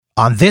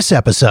on this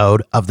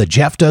episode of the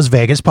Jeff Does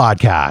Vegas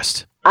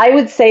podcast. I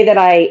would say that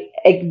I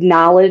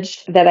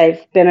acknowledged that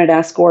I've been an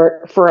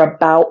escort for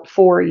about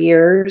 4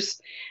 years,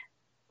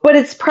 but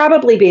it's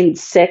probably been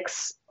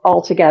 6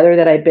 altogether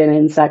that I've been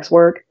in sex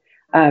work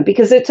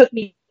because it took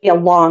me a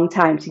long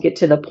time to get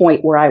to the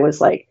point where I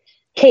was like,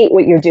 Kate,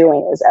 what you're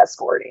doing is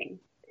escorting.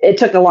 It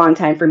took a long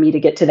time for me to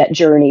get to that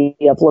journey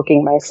of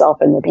looking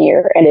myself in the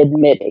mirror and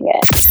admitting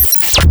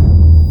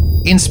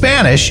it. In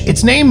Spanish,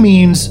 its name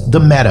means the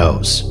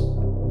Meadows.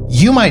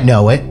 You might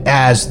know it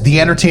as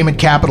the entertainment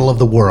capital of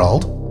the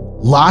world,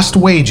 Lost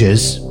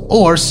Wages,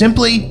 or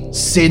simply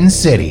Sin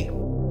City.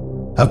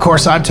 Of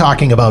course, I'm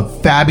talking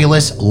about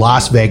fabulous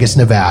Las Vegas,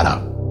 Nevada.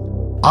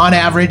 On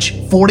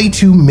average,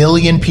 42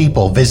 million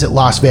people visit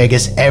Las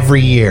Vegas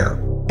every year,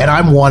 and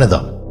I'm one of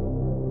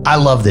them. I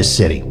love this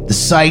city. The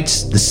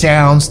sights, the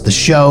sounds, the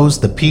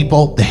shows, the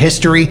people, the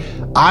history.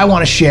 I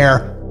want to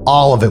share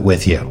all of it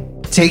with you.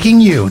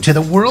 Taking you to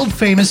the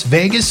world-famous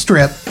Vegas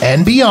Strip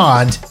and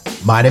beyond,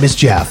 my name is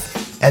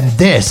Jeff, and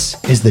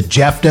this is the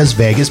Jeff Does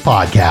Vegas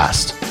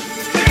podcast.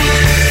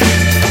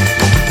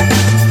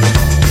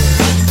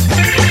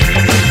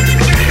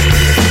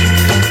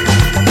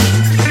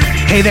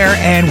 Hey there,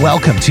 and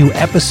welcome to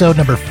episode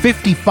number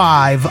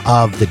 55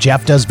 of the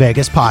Jeff Does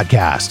Vegas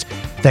podcast.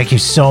 Thank you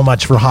so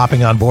much for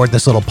hopping on board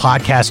this little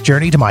podcast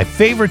journey to my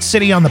favorite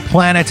city on the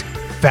planet,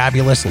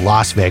 fabulous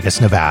Las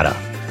Vegas, Nevada.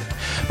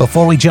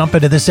 Before we jump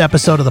into this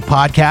episode of the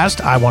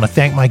podcast, I want to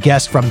thank my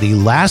guest from the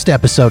last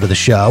episode of the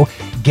show,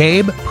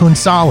 Gabe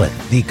Punsalin,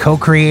 the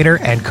co-creator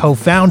and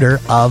co-founder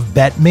of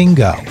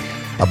BetMingo,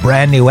 a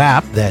brand new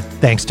app that,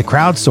 thanks to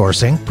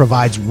crowdsourcing,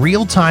 provides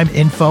real-time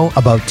info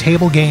about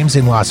table games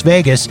in Las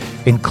Vegas,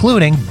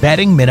 including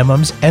betting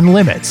minimums and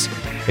limits.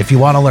 If you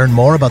want to learn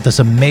more about this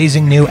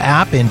amazing new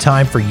app in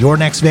time for your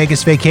next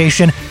Vegas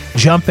vacation,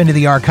 jump into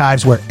the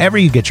archives wherever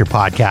you get your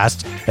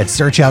podcasts and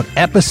search out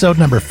episode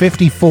number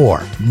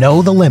 54,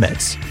 Know the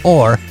Limits,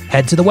 or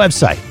head to the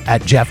website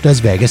at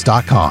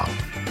jeffdoesvegas.com.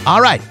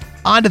 All right,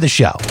 on to the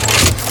show.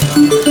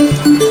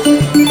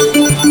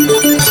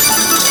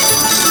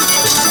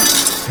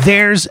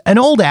 There's an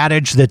old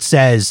adage that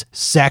says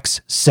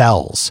sex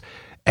sells,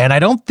 and I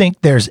don't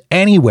think there's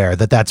anywhere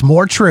that's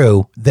more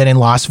true than in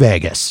Las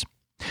Vegas.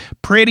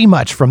 Pretty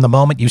much from the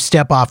moment you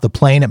step off the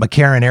plane at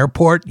McCarran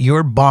Airport,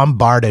 you're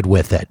bombarded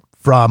with it.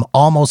 From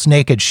almost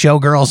naked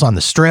showgirls on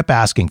the strip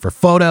asking for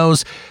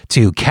photos,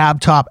 to cab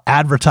top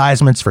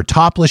advertisements for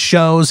topless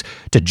shows,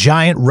 to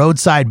giant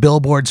roadside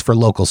billboards for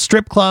local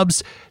strip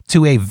clubs,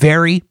 to a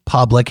very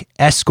public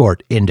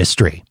escort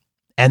industry.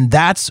 And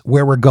that's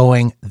where we're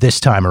going this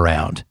time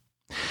around.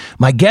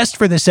 My guest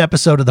for this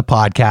episode of the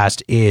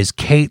podcast is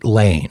Kate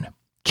Lane.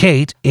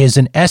 Kate is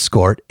an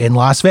escort in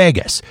Las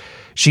Vegas.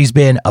 She's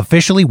been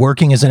officially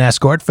working as an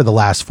escort for the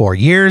last 4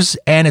 years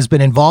and has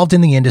been involved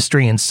in the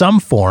industry in some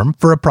form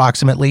for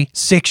approximately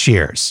 6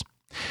 years.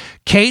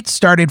 Kate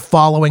started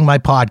following my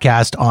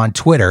podcast on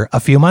Twitter a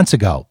few months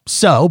ago.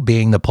 So,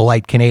 being the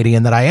polite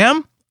Canadian that I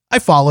am, I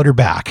followed her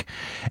back.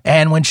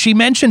 And when she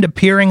mentioned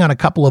appearing on a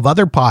couple of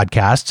other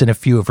podcasts and a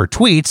few of her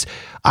tweets,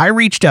 I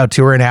reached out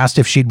to her and asked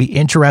if she'd be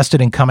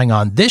interested in coming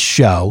on this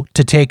show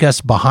to take us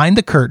behind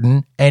the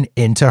curtain and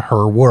into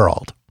her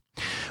world.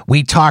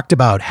 We talked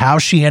about how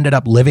she ended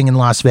up living in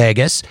Las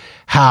Vegas,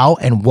 how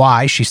and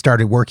why she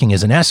started working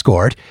as an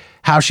escort,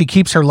 how she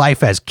keeps her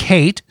life as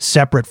Kate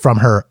separate from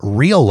her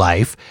real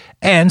life,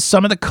 and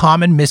some of the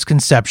common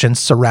misconceptions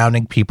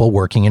surrounding people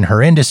working in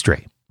her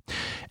industry.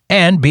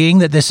 And being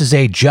that this is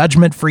a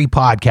judgment-free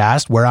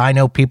podcast where I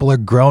know people are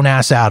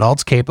grown-ass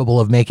adults capable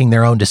of making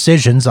their own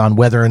decisions on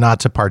whether or not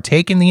to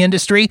partake in the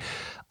industry,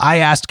 I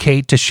asked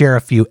Kate to share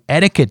a few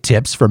etiquette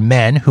tips for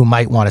men who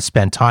might want to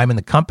spend time in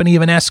the company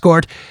of an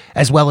escort,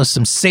 as well as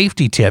some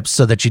safety tips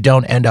so that you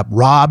don't end up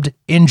robbed,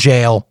 in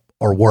jail,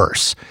 or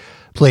worse.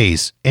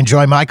 Please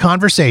enjoy my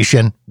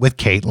conversation with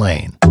Kate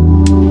Lane.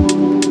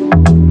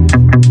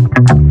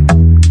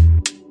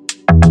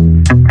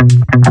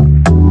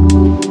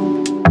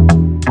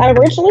 I'm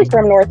originally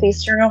from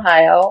Northeastern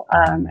Ohio.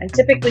 I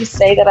typically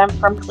say that I'm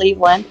from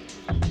Cleveland.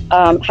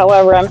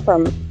 However, I'm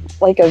from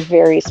like a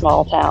very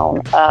small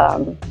town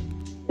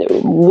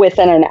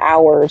within an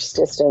hour's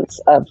distance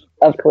of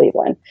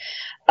Cleveland.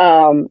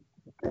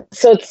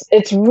 So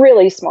it's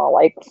really small,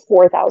 like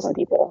 4,000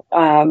 people.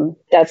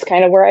 That's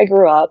kind of where I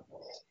grew up.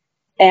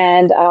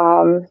 And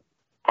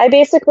I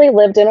basically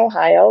lived in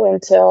Ohio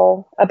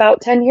until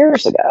about 10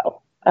 years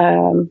ago.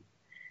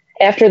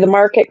 After the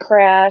market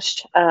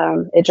crashed,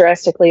 it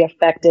drastically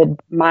affected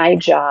my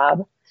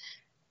job.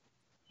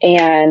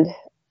 And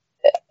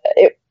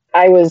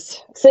I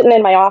was sitting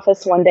in my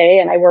office one day,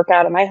 and I work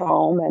out of my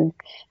home, and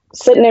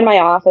sitting in my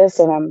office,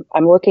 and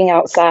I'm looking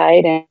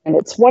outside, and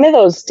it's one of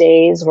those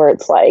days where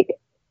it's like,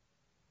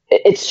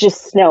 it's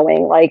just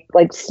snowing, like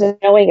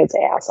snowing its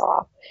ass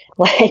off.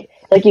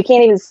 Like you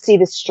can't even see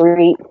the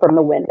street from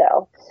the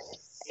window.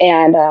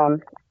 And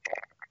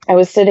I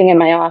was sitting in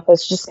my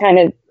office just kind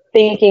of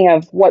thinking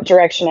of what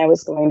direction I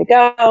was going to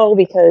go,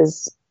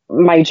 because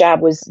my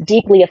job was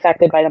deeply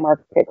affected by the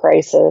market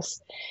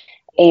crisis.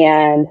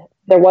 And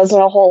there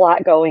wasn't a whole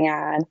lot going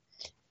on.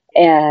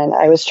 And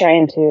I was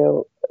trying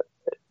to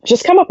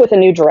just come up with a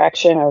new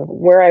direction of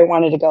where I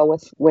wanted to go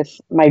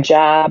with my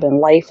job and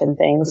life and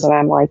things. And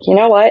I'm like, you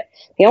know what?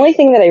 The only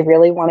thing that I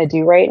really want to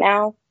do right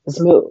now is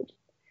move.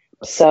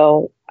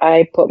 So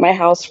I put my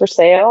house for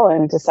sale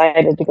and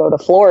decided to go to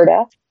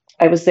Florida.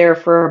 I was there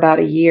for about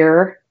a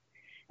year,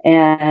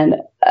 and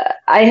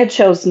I had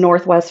chose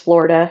Northwest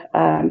Florida,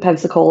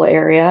 Pensacola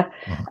area,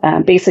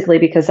 basically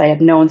because I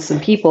had known some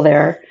people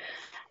there.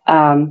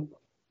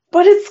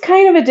 But it's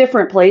kind of a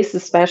different place,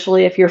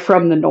 especially if you're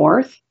from the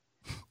north.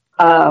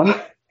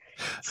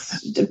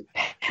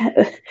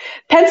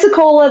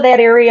 Pensacola, that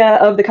area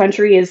of the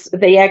country,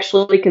 they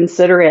actually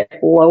consider it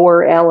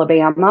lower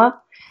Alabama.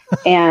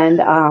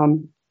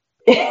 And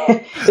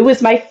it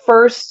was my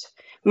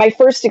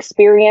first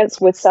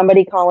experience with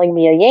somebody calling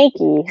me a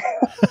Yankee.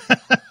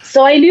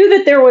 So I knew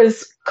that there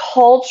was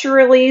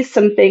culturally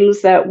some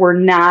things that were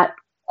not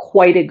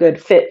quite a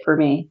good fit for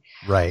me.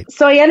 Right.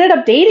 So I ended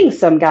up dating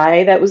some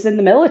guy that was in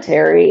the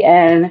military.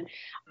 And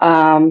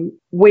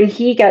when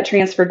he got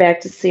transferred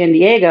back to San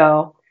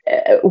Diego,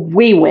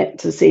 we went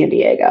to San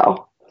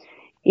Diego.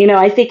 You know,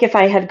 I think if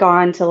I had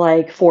gone to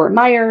like Fort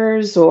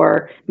Myers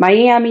or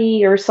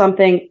Miami or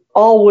something,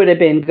 all would have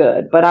been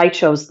good. But I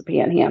chose the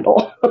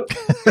Panhandle.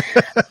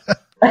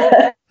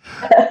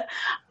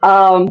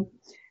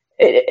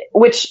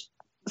 Which,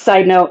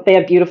 side note, they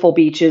have beautiful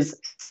beaches.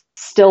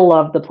 Still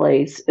love the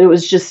place. It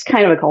was just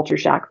kind of a culture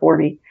shock for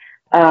me.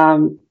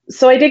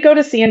 So I did go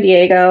to San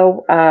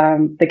Diego.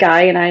 The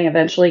guy and I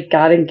eventually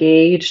got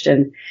engaged,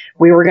 and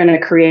we were going to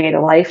create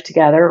a life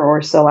together,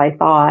 or so I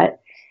thought.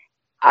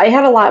 I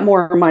had a lot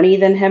more money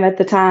than him at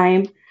the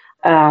time.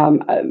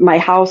 My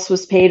house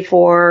was paid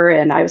for,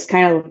 and I was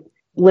kind of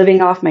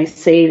living off my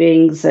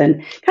savings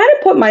and kind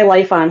of put my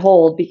life on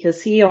hold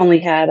because he only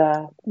had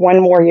one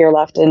more year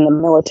left in the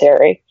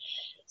military.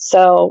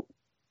 So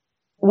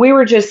we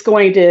were just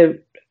going to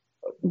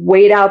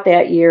wait out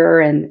that year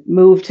and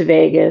move to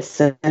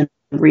Vegas and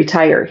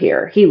retire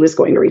here. He was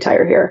going to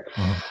retire here.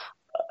 Mm-hmm.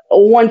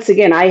 Once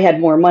again, I had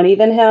more money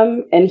than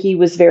him, and he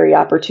was very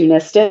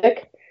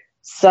opportunistic.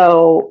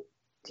 So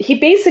he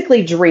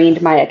basically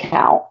drained my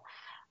account.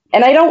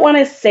 And I don't want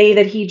to say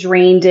that he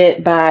drained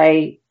it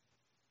behind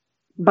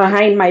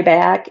my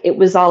back. It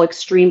was all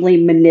extremely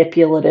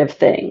manipulative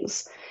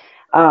things.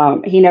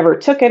 He never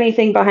took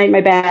anything behind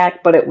my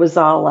back, but it was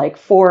all like,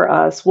 for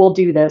us, we'll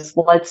do this.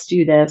 Let's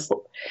do this.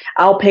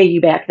 I'll pay you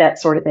back, that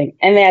sort of thing.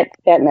 And that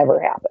never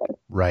happened.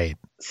 Right.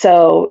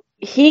 So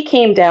he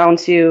came down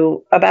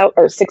to about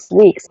 6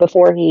 weeks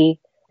before he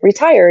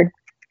retired.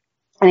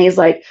 And he's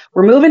like,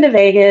 we're moving to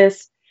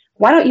Vegas.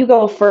 Why don't you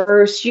go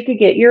first? You could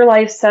get your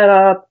life set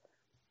up.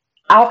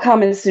 I'll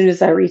come as soon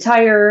as I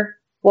retire.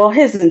 Well,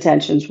 his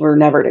intentions were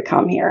never to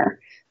come here.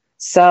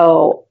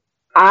 So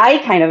I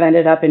kind of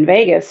ended up in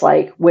Vegas,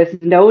 like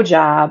with no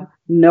job,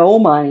 no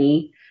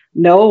money,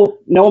 no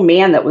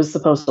man that was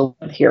supposed to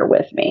live here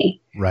with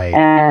me. Right.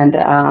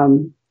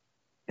 And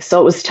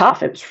so it was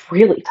tough. It was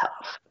really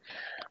tough.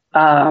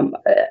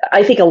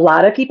 I think a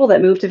lot of people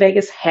that move to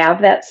Vegas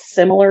have that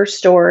similar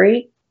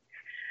story.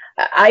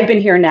 I've been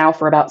here now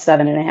for about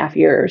 7.5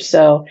 years.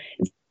 So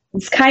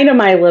it's kind of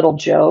my little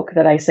joke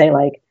that I say,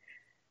 like,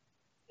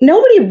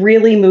 nobody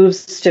really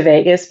moves to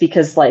Vegas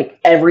because like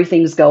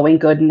everything's going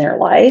good in their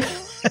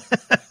life.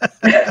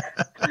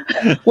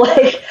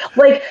 like,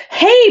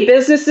 hey,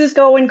 business is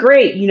going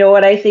great. You know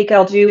what I think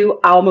I'll do?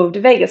 I'll move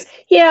to Vegas.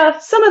 Yeah,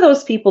 some of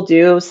those people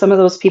do. Some of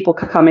those people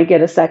could come and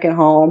get a second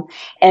home,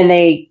 and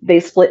they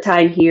split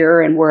time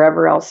here and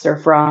wherever else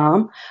they're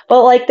from.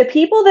 But like the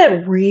people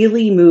that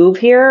really move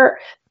here,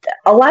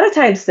 a lot of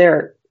times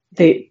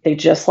they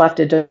just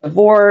left a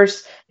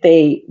divorce.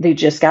 They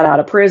just got out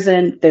of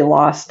prison. They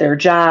lost their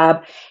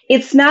job.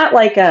 It's not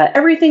like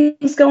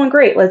everything's going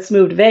great, let's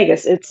move to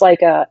Vegas. It's like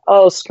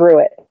oh, screw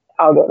it,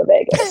 I'll go to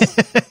Vegas.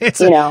 It's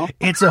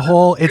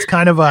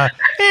kind of a,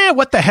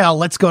 what the hell?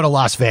 Let's go to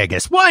Las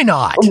Vegas. Why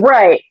not?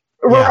 Right.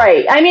 Yeah.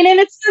 Right. I mean,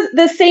 and it's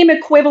the same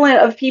equivalent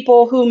of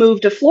people who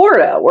move to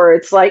Florida, where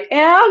it's like,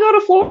 I'll go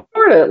to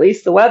Florida. At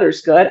least the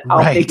weather's good.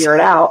 I'll figure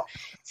it out.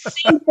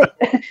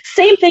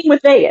 Same thing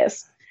with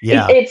Vegas.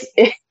 Yeah.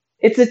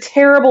 It's a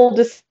terrible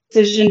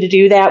decision to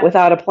do that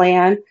without a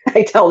plan.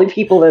 I tell the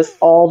people this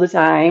all the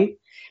time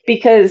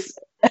because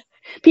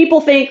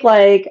people think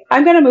like,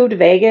 I'm going to move to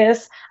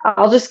Vegas.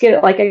 I'll just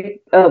get like a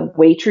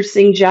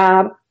waitressing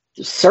job.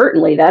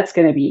 Certainly that's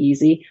going to be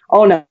easy.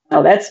 Oh no,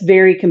 that's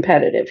very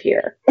competitive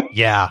here.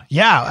 Yeah.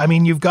 I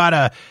mean, you've got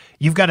a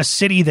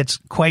city that's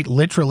quite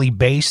literally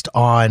based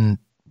on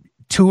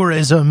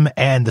tourism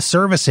and the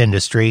service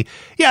industry.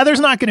 Yeah, there's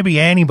not going to be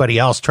anybody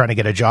else trying to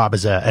get a job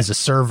as a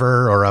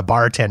server or a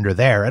bartender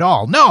there at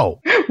all.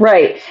 No.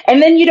 Right.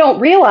 And then you don't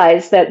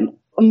realize that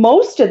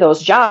most of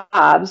those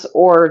jobs,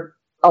 or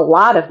a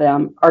lot of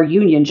them, are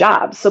union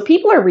jobs. So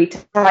people are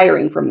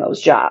retiring from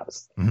those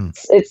jobs. Mm-hmm.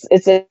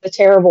 It's a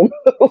terrible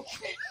move.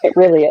 It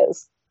really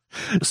is.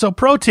 So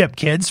pro tip,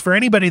 kids, for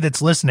anybody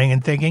that's listening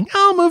and thinking,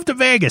 I'll move to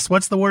Vegas.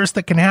 What's the worst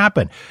that can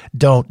happen?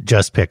 Don't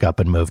just pick up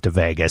and move to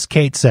Vegas.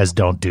 Kate says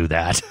don't do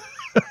that.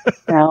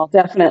 No,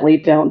 definitely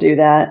don't do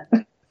that.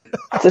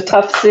 It's a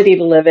tough city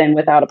to live in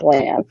without a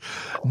plan.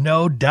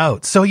 No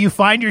doubt. So you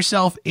find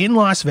yourself in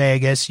Las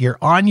Vegas, you're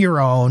on your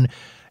own,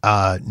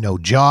 no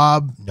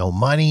job, no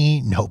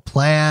money, no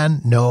plan,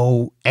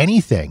 no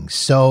anything.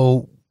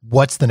 So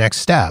what's the next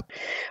step?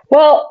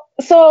 Well,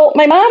 so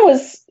my mom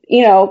was,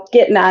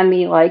 getting on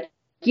me like,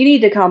 you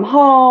need to come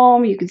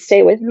home. You can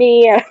stay with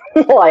me. And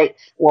I'm like,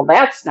 well,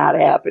 that's not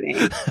happening.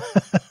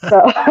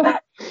 so,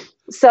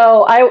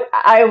 so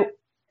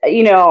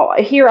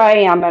here I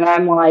am, and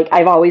I'm like,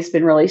 I've always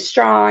been really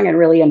strong and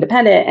really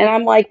independent. And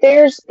I'm like,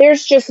 there's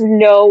just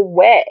no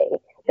way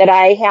that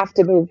I have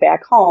to move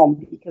back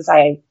home because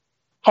I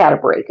had a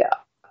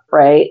breakup,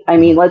 right? I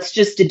mean, let's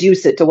just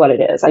deduce it to what it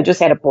is. I just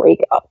had a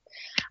breakup.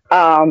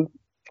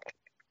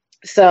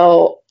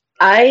 So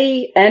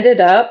I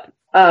ended up,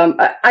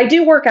 I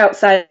do work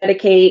outside of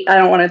Kate. I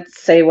don't want to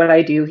say what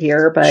I do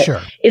here, but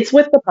Sure. It's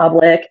with the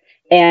public.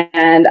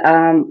 And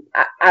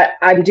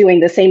I'm doing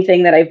the same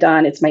thing that I've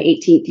done. It's my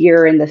 18th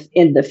year in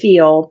the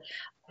field,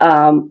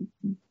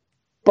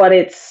 but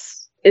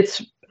it's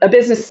a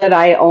business that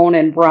I own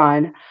and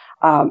run.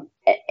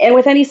 And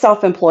with any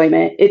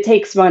self-employment, it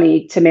takes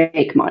money to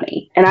make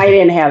money, and I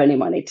didn't have any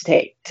money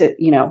to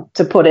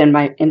put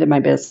into my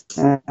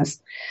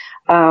business.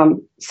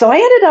 So I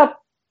ended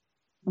up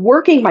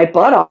working my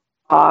butt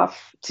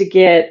off to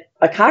get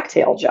a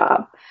cocktail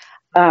job,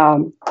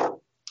 and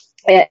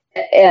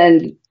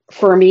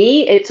for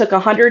me, it took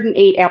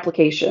 108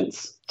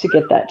 applications to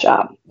get that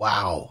job.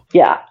 Wow.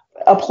 Yeah.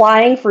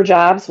 Applying for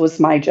jobs was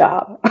my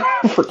job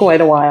for quite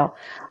a while.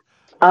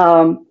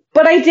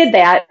 But I did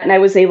that, and I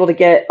was able to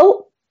get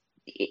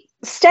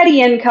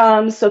steady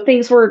income. So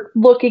things were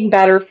looking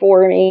better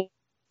for me.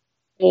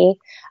 Things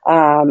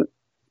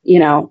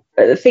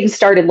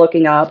started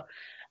looking up.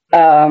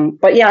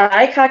 But yeah,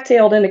 I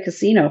cocktailed in a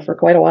casino for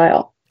quite a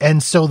while.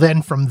 And so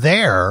then from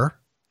there,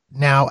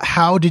 now,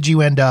 how did you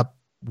end up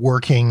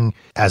working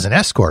as an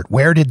escort?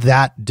 Where did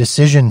that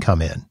decision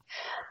come in?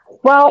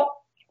 Well,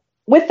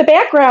 with the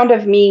background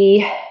of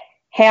me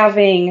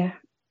having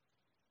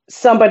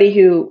somebody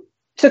who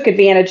took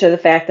advantage of the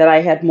fact that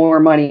I had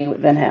more money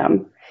than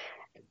him,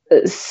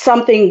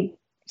 something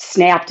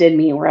snapped in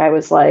me where I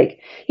was like,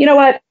 you know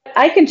what?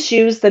 I can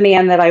choose the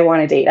man that I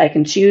want to date. I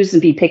can choose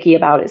and be picky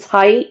about his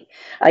height.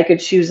 I could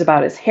choose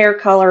about his hair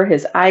color,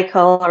 his eye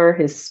color,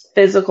 his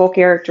physical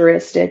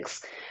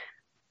characteristics.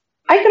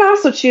 I can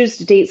also choose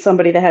to date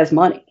somebody that has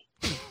money.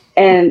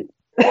 And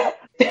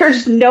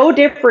there's no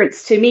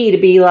difference to me to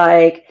be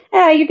like,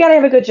 you got to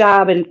have a good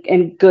job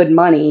and good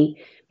money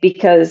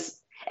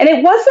and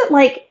it wasn't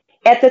like,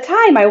 at the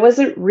time, I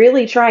wasn't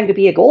really trying to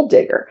be a gold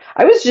digger.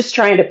 I was just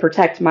trying to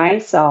protect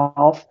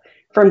myself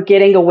from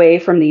getting away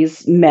from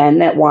these men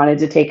that wanted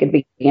to take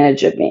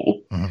advantage of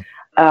me.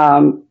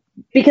 Mm-hmm.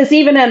 Because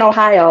even in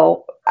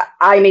Ohio,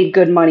 I made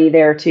good money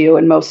there too.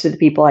 And most of the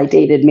people I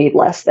dated made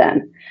less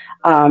than.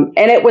 And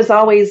it was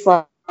always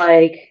like,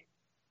 I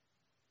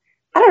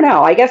don't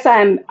know,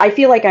 I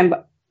feel like I'm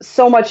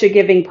so much a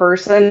giving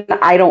person.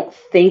 I don't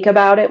think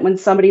about it when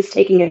somebody's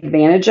taking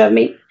advantage of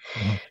me.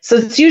 Mm-hmm. So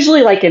it's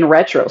usually like in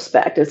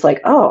retrospect, it's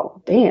like,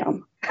 oh,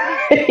 damn,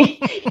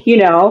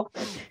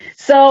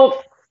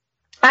 So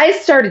I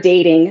started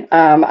dating.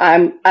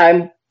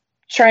 I'm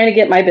trying to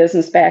get my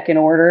business back in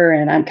order,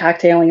 and I'm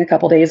cocktailing a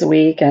couple days a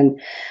week, and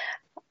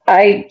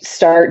I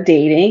start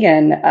dating,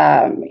 and,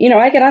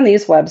 I get on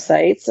these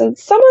websites, and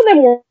some of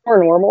them were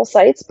normal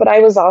sites, but I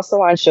was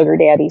also on sugar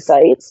daddy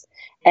sites,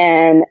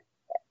 and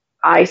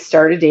I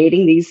started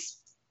dating these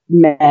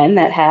men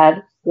that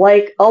had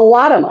like a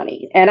lot of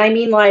money. And I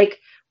mean, like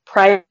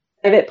private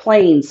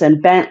planes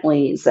and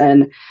Bentleys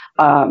and,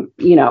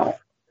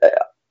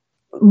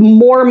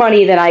 more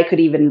money than I could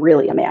even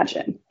really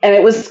imagine. And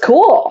it was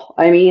cool.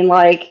 I mean,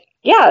 like,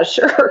 yeah,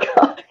 sure.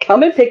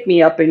 Come and pick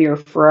me up in your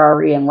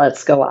Ferrari and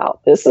let's go out.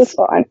 This is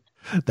fun.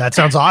 That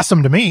sounds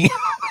awesome to me.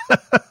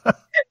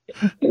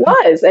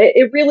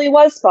 It really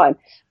was fun.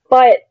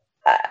 But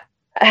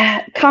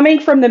coming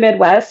from the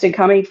Midwest and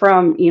coming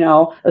from,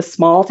 a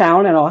small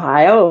town in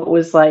Ohio, it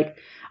was like,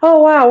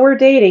 oh, wow, we're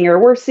dating, or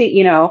we're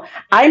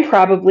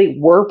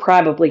we're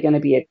probably going to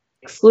be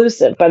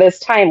exclusive. But as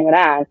time went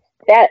on,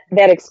 that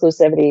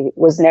exclusivity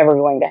was never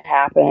going to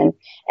happen.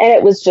 And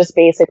it was just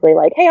basically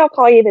like, hey, I'll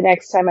call you the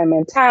next time I'm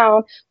in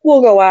town.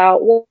 We'll go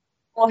out. We'll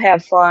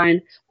have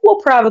fun. We'll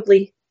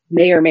probably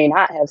may or may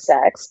not have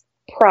sex.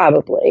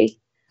 Probably.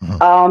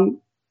 Mm-hmm.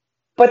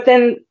 But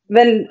then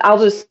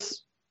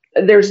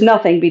there's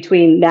nothing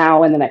between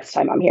now and the next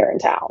time I'm here in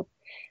town.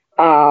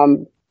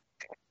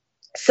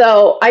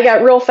 So I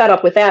got real fed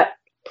up with that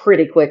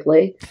pretty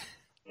quickly.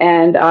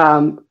 And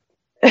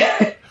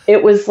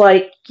it was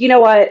like, you know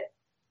what?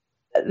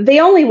 They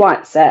only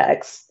want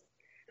sex.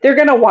 They're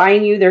going to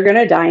wine you. They're going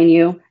to dine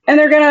you. And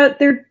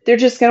they're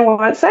just going to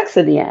want sex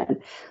in the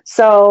end.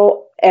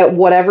 So at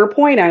whatever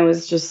point I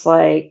was just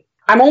like,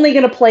 I'm only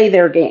going to play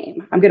their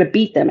game. I'm going to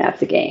beat them at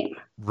the game.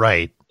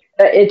 Right.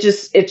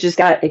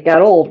 It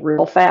got old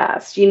real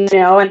fast, and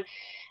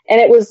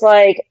it was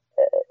like,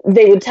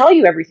 they would tell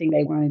you everything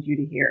they wanted you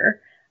to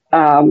hear.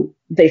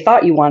 they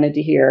thought you wanted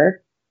to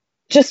hear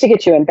just to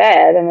get you in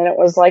bed. And then it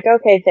was like,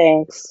 okay,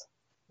 thanks.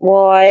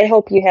 Well, I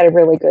hope you had a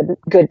really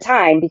good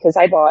time because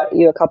I bought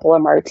you a couple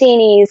of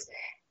martinis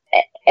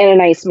and a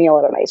nice meal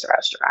at a nice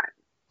restaurant.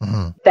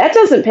 Mm-hmm. That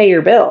doesn't pay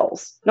your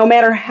bills. No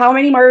matter how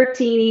many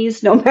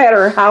martinis, no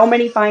matter how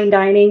many fine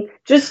dining,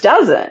 just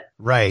doesn't.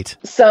 Right.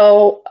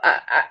 So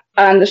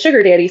on the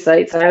sugar daddy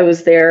sites, I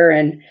was there.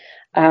 And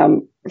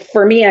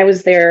for me, I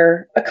was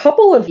there a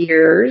couple of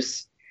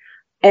years.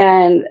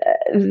 And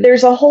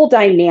there's a whole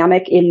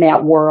dynamic in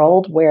that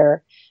world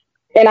where,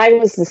 and I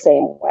was the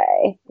same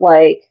way.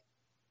 Like,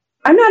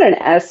 I'm not an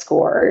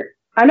escort.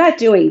 I'm not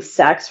doing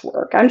sex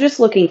work. I'm just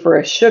looking for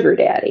a sugar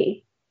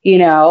daddy, you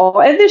know,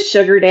 and the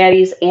sugar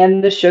daddies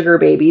and the sugar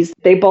babies,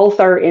 they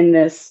both are in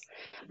this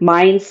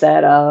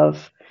mindset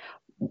of,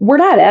 we're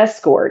not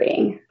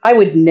escorting. I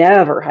would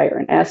never hire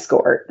an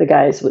escort, the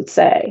guys would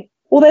say.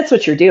 Well, that's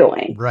what you're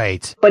doing.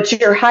 Right. But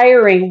you're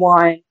hiring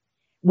one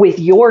with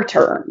your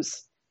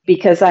terms.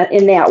 Because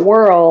in that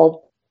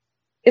world,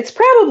 it's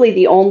probably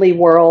the only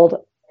world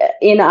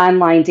in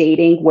online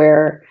dating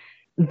where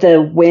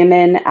the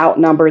women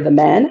outnumber the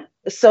men.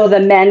 So the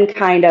men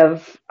kind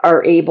of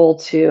are able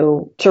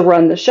to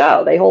run the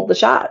show. They hold the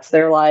shots.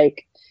 They're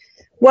like,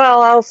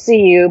 well, I'll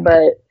see you,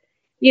 but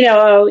you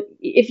know,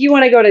 if you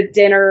want to go to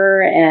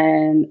dinner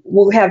and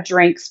we'll have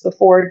drinks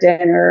before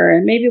dinner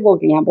and maybe we'll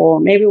gamble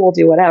and maybe we'll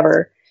do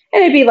whatever.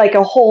 And it'd be like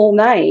a whole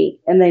night.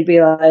 And they'd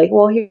be like,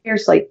 well,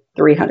 here's like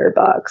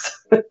 $300.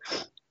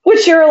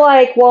 Which you're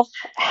like, well,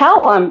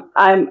 hell,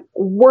 I'm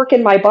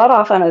working my butt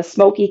off on a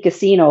smoky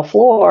casino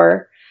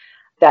floor.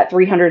 That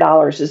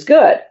 $300 is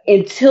good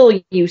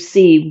until you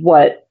see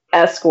what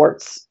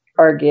escorts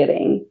are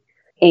getting.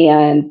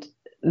 And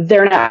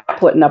they're not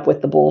putting up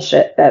with the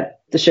bullshit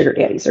that the sugar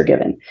daddies are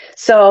given.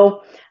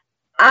 So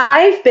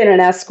I've been an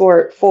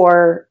escort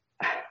for,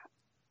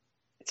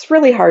 it's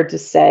really hard to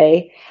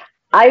say.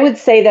 I would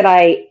say that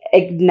I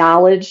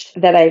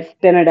acknowledged that I've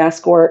been an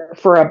escort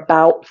for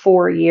about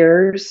 4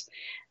 years,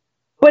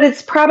 but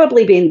it's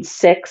probably been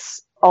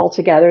 6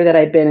 altogether that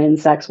I've been in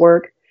sex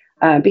work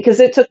because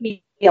it took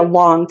me a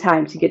long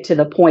time to get to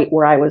the point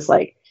where I was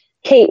like,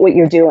 Kate, what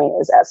you're doing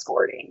is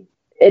escorting.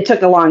 It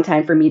took a long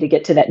time for me to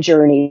get to that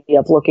journey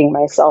of looking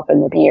myself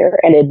in the mirror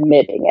and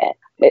admitting it.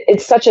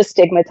 It's such a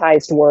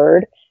stigmatized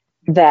word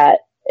that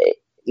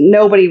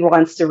nobody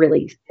wants to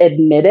really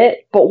admit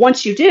it. But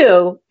once you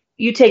do,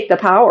 you take the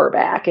power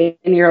back and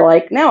you're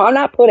like, no, I'm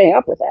not putting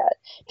up with that.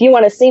 If you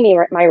want to see me,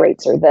 my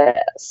rates are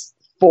this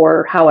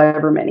for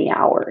however many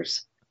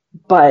hours.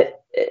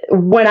 But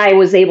when I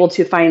was able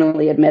to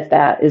finally admit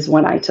that is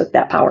when I took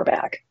that power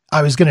back.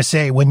 I was going to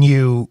say, when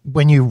you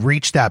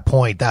reach that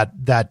point,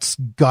 that's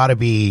got to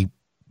be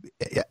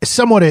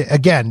somewhat,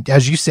 again,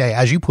 as you say,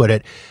 as you put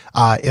it,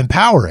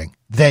 empowering,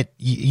 that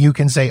you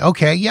can say,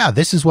 okay, yeah,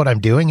 this is what I'm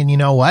doing. And you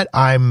know what?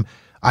 I'm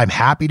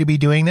happy to be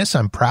doing this.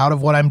 I'm proud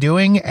of what I'm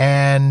doing.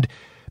 And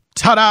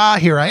ta-da,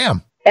 here I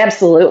am.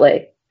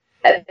 Absolutely.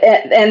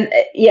 And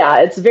yeah,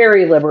 it's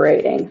very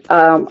liberating.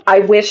 I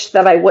wish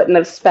that I wouldn't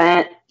have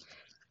spent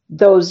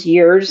those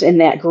years in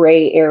that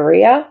gray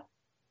area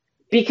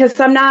because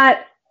I'm not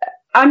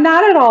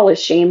at all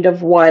ashamed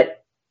of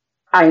what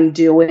I'm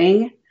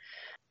doing.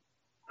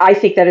 I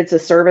think that it's a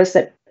service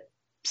that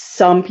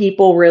some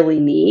people really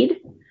need.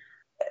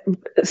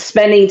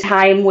 Spending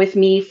time with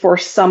me for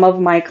some of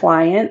my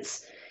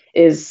clients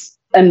is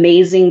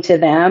amazing to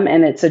them,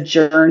 and it's a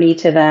journey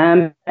to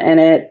them, and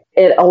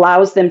it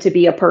allows them to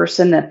be a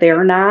person that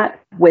they're not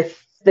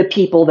with the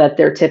people that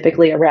they're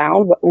typically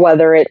around,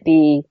 whether it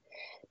be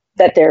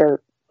that they're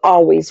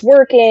always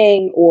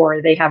working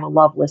or they have a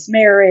loveless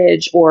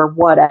marriage or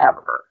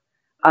whatever.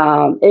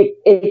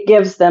 It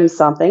gives them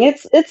something.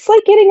 It's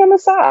like getting a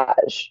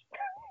massage.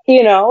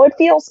 You know, it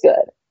feels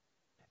good.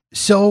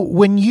 So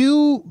when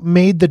you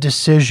made the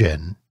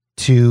decision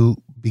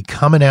to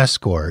become an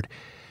escort,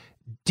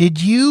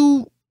 did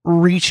you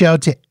reach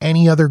out to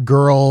any other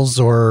girls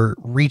or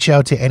reach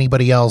out to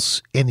anybody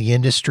else in the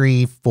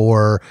industry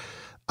for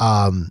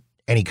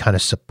any kind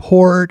of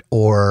support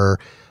or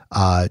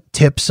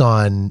tips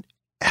on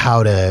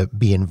how to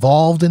be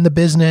involved in the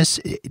business?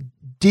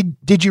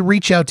 Did you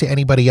reach out to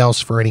anybody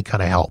else for any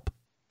kind of help?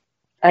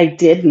 I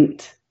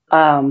didn't.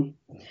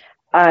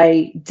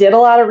 I did a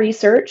lot of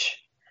research.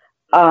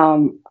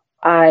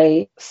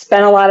 I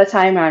spent a lot of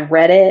time on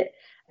Reddit.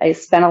 I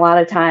spent a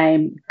lot of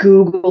time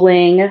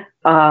Googling,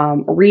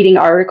 reading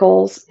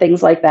articles,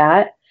 things like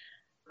that.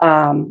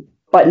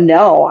 But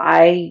no,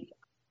 I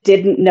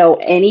didn't know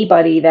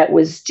anybody that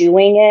was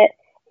doing it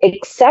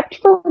except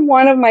for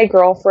one of my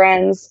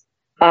girlfriends.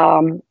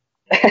 I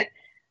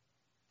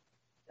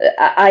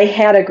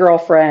had a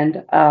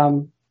girlfriend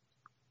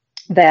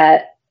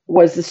that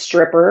was a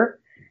stripper.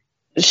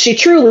 She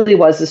truly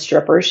was a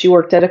stripper. She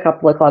worked at a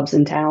couple of clubs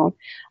in town.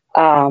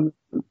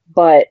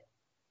 But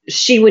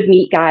she would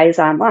meet guys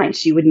online.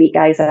 She would meet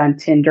guys on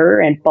Tinder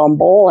and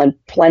Bumble and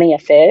Plenty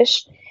of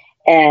Fish.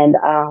 And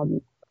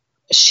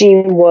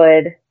she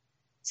would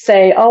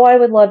say, oh, I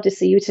would love to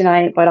see you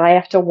tonight, but I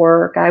have to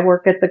work. I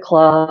work at the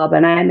club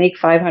and I make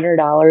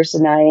 $500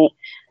 a night.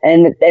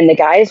 And the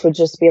guys would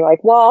just be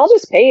like, well, I'll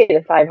just pay you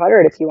the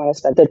 500 if you want to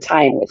spend the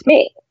time with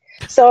me.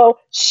 So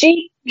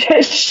she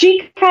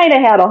kind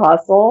of had a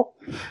hustle.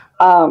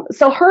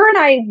 So her and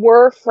I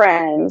were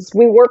friends.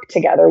 We worked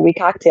together. We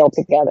cocktailed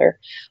together.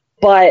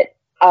 But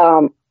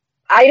I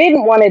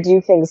didn't want to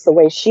do things the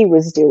way she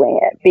was doing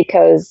it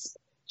because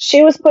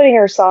she was putting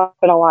herself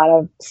in a lot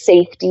of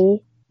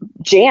safety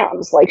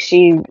jams. Like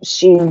she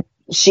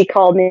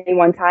called me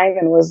one time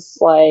and was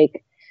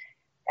like,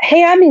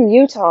 hey, I'm in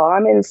Utah.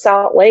 I'm in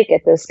Salt Lake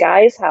at this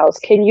guy's house.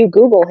 Can you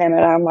Google him?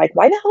 And I'm like,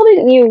 why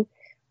didn't you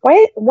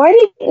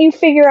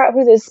figure out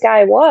who this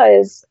guy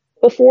was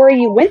before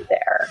you went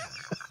there?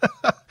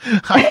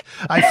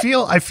 I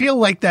feel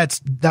like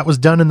that was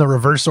done in the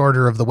reverse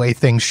order of the way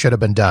things should have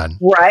been done.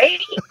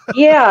 Right?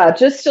 Yeah,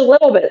 just a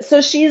little bit.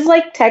 So she's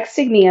like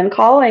texting me and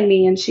calling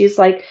me and she's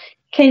like,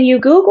 can you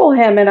Google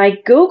him? And I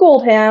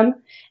Googled him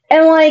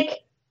and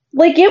like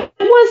it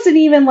wasn't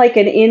even like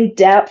an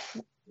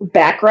in-depth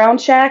background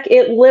check.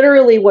 It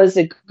literally was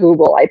a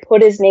Google. I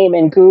put his name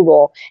in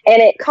Google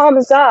and it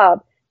comes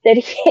up that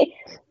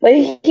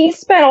he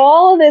spent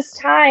all of this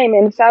time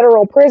in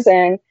federal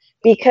prison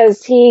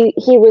because he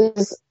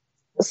was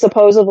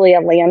supposedly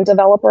a land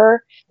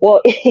developer.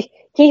 Well,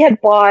 he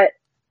had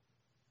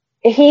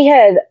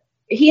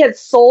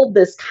sold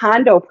this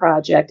condo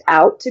project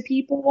out to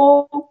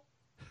people.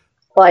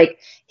 Like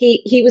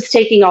he was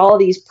taking all of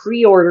these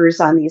pre-orders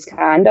on these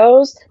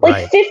condos, like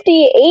right.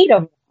 58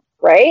 of them,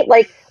 right?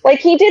 Like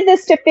he did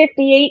this to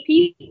 58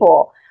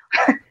 people.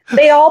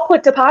 They all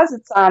put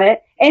deposits on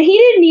it and he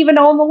didn't even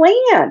own the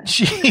land.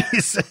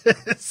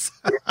 Jesus.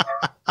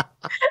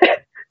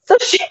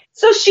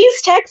 So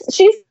she's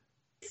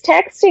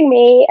texting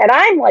me and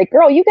I'm like,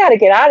 girl, you got to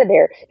get out of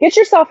there. Get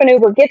yourself an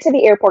Uber, get to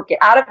the airport, get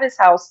out of his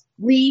house,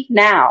 leave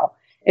now.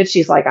 And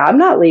she's like, I'm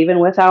not leaving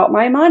without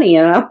my money.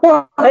 And I'm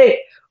like,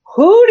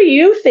 who do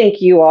you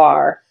think you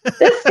are?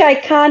 This guy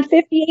conned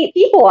 58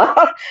 people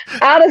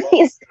out of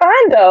these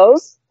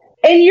condos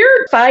and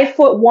your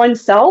 5'1"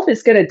 self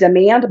is going to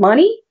demand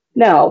money?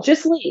 No,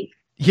 just leave.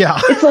 Yeah.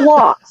 It's a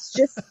loss.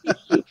 Just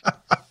leave.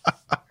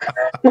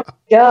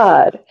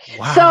 God.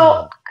 Wow.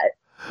 So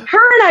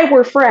her and I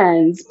were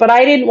friends, but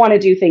I didn't want to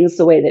do things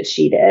the way that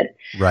she did.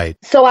 Right.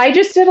 So I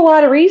just did a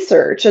lot of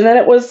research. And then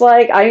it was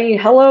like,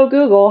 hello,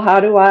 Google,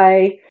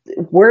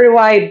 where do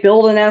I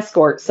build an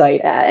Escort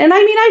site at? And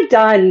I mean, I've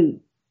done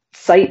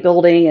site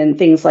building and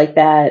things like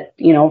that,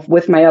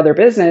 with my other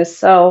business.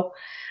 So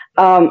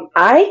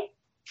I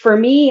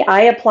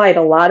applied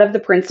a lot of the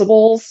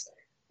principles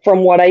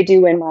from what I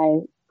do in my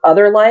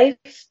other life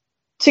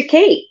to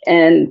Kate,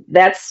 and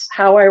that's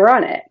how I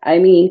run it. I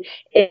mean,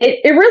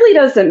 it really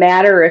doesn't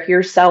matter if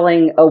you're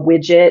selling a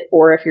widget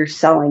or if you're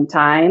selling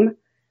time.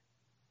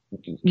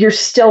 You're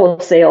still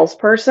a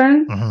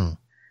salesperson.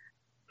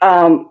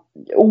 Mm-hmm.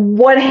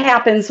 What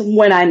happens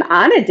when I'm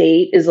on a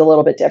date is a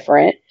little bit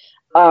different,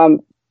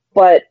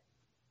 but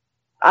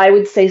I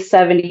would say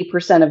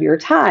 70% of your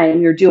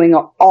time you're doing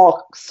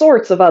all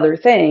sorts of other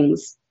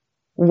things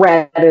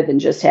rather than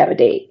just have a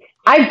date.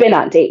 I've been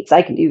on dates.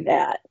 I can do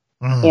that,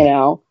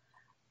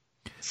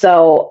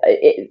 So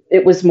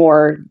it was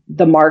more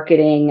the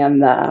marketing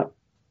and the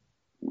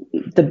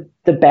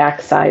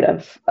backside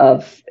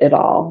of it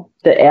all,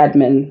 the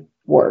admin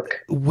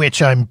work.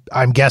 Which I'm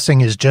guessing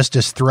is just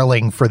as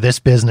thrilling for this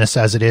business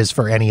as it is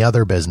for any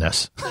other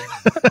business.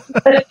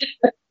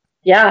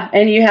 Yeah,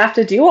 and you have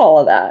to do all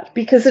of that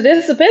because it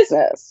is a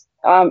business.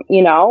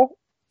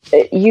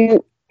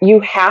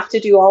 You have to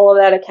do all of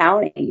that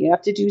accounting. You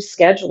have to do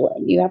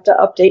scheduling. You have to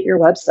update your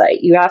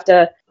website. You have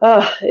to,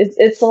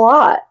 it's a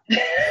lot.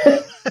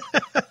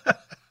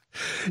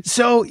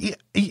 So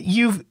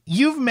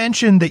you've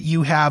mentioned that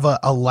you have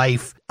a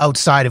life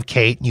outside of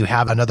Kate. You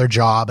have another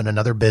job and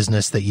another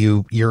business that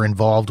you're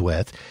involved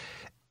with.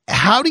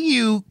 How do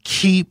you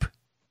keep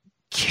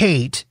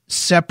Kate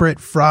separate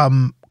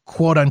from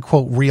quote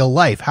unquote real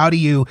life? How do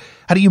you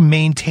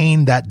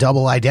maintain that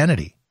double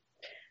identity?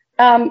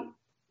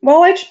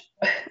 Well,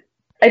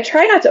 I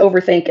try not to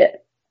overthink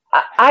it.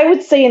 I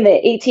would say in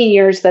the 18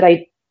 years that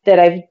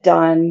I've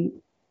done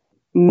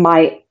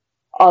my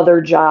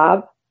other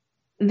job,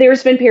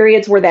 there's been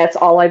periods where that's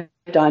all I've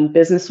done.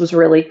 Business was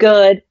really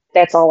good.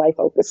 That's all I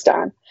focused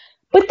on.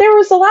 But there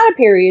was a lot of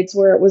periods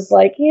where it was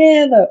like,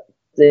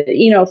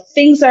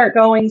 things aren't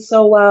going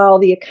so well.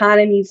 The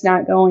economy's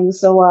not going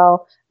so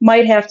well.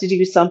 Might have to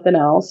do something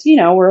else,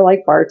 where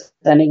like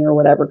bartending or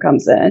whatever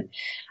comes in.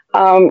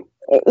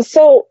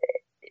 So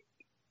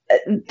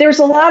there's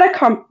a lot of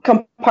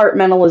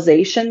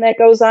compartmentalization that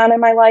goes on in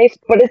my life,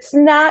 but it's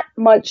not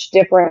much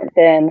different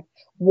than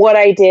what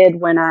I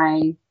did when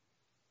I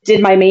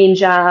did my main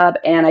job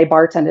and I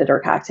bartended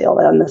or cocktailed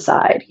on the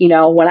side.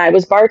 When I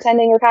was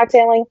bartending or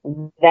cocktailing,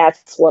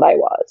 that's what I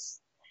was.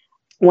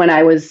 When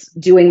I was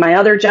doing my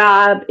other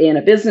job in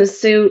a business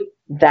suit,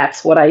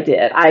 that's what I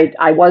did.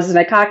 I wasn't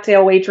a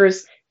cocktail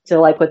waitress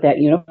till I put that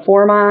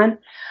uniform on.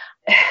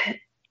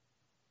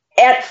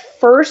 At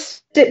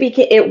first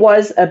it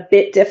was a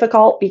bit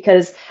difficult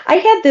because I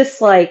had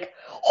this like,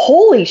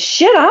 holy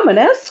shit, I'm an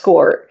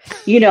escort,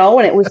 and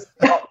it was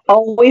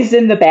always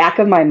in the back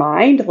of my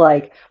mind,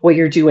 like, well,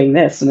 you're doing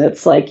this. And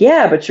it's like,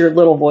 yeah, but your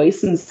little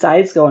voice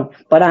inside's going,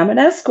 but I'm an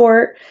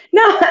escort.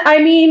 No, I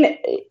mean,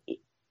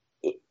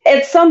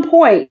 at some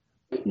point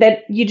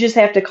that you just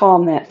have to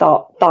calm that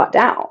thought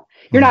down.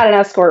 You're not an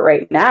escort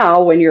right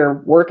now when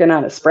you're working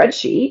on a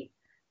spreadsheet,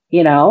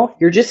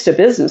 you're just a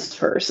business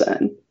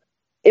person.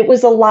 It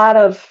was a lot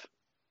of,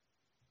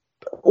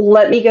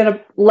 let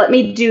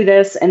me do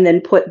this and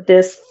then put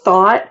this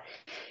thought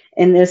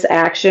and this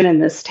action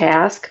and this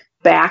task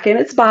back in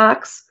its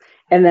box.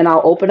 And then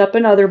I'll open up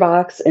another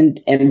box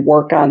and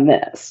work on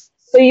this.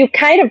 So you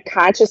kind of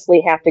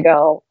consciously have to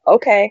go,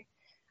 okay,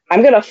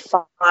 I'm going to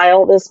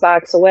file this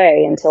box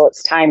away until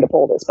it's time to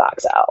pull this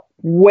box out.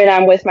 When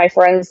I'm with my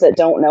friends that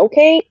don't know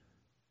Kate,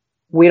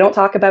 we don't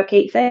talk about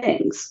Kate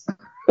things.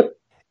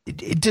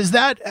 Does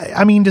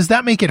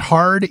that make it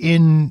hard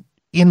in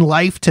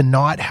life to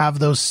not have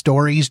those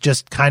stories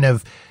just kind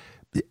of,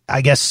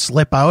 I guess,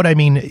 slip out? I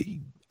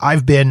mean,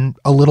 I've been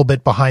a little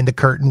bit behind the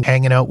curtain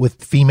hanging out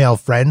with female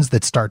friends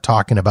that start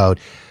talking about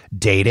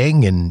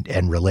dating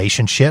and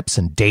relationships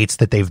and dates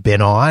that they've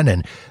been on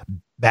and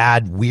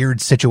bad,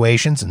 weird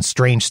situations and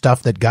strange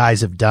stuff that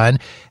guys have done.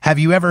 Have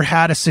you ever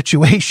had a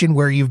situation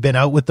where you've been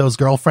out with those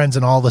girlfriends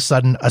and all of a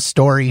sudden a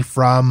story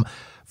from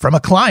a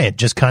client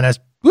just kind of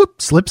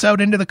slips out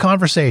into the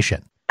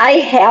conversation? I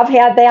have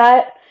had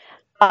that.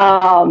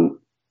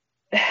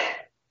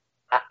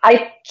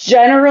 I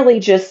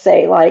generally just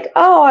say like,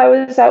 oh, I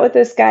was out with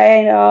this guy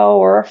I know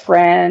or a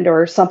friend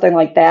or something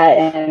like that,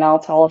 and I'll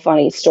tell a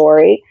funny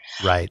story.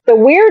 Right. The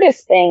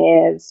weirdest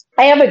thing is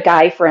I have a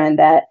guy friend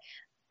that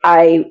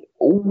I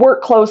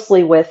work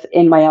closely with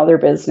in my other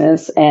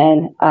business,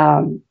 and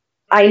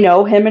I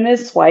know him and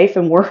his wife,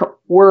 and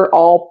we're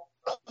all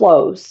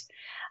close.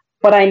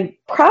 But I'm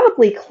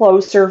probably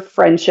closer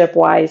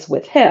friendship-wise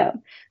with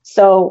him.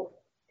 So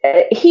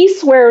he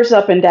swears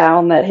up and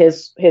down that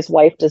his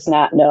wife does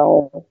not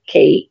know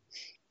Kate,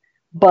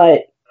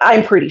 but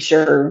I'm pretty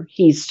sure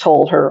he's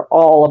told her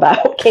all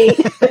about Kate.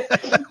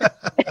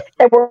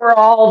 And we're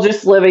all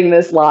just living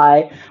this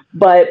lie.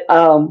 But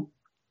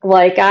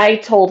like I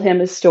told him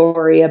a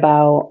story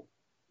about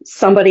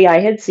somebody I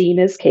had seen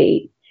as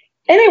Kate,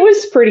 and it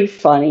was pretty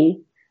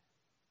funny.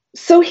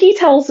 So he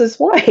tells his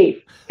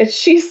wife, and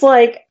she's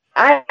like,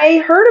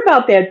 I heard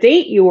about that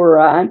date you were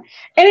on,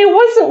 and it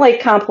wasn't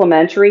like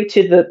complimentary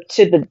to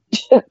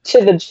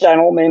the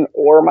gentleman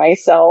or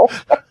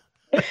myself,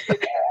 but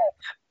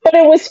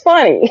it was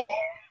funny.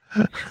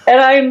 And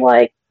I'm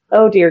like,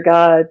 oh dear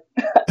God,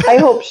 I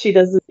hope she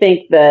doesn't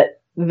think that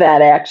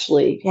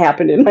actually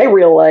happened in my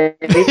real life,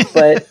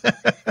 but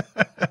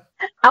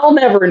I'll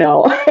never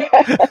know.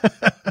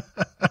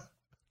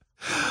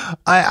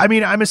 I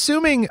mean, I'm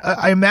assuming,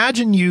 I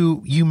imagine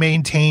you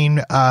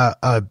maintain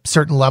a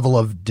certain level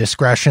of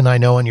discretion. I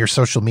know in your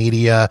social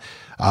media,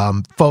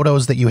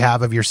 photos that you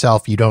have of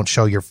yourself, you don't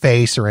show your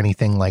face or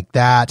anything like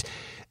that.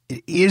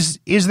 Is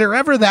there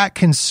ever that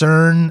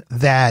concern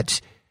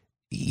that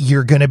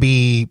you're going to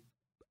be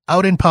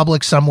out in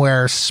public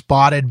somewhere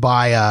spotted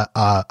by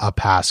a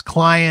past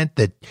client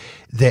that,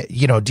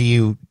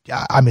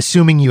 I'm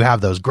assuming you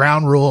have those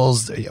ground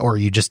rules or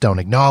you just don't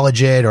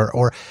acknowledge it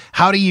or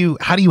how do you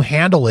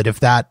handle it if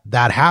that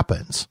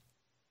happens?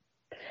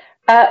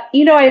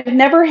 I've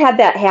never had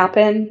that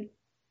happen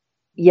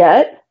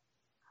yet.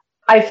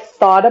 I've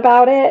thought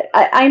about it.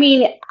 I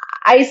mean,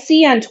 I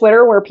see on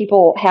Twitter where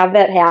people have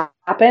that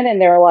happen and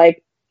they're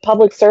like,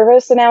 public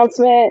service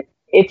announcement.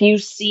 If you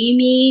see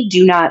me,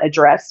 do not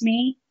address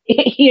me.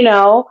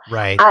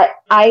 Right.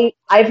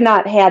 I've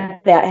not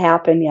had that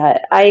happen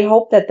yet. I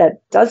hope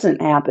that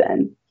doesn't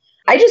happen.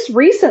 I just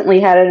recently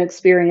had an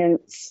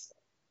experience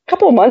a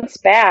couple months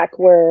back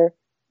where,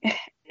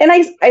 and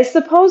I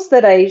suppose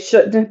that I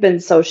shouldn't have been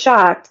so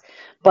shocked,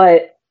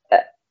 but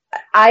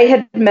I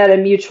had met a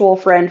mutual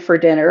friend for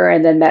dinner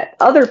and then met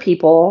other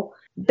people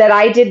that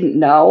I didn't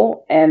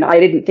know. And I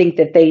didn't think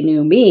that they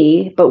knew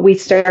me, but we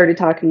started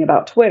talking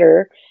about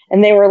Twitter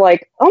and they were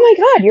like, oh my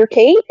God, you're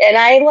Kate. And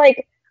I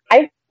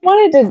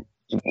wanted to,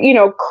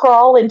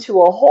 crawl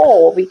into a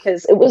hole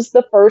because it was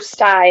the first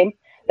time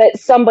that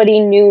somebody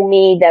knew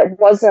me that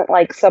wasn't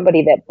like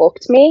somebody that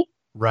booked me.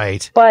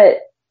 Right. But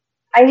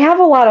I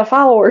have a lot of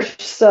followers,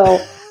 so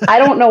I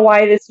don't know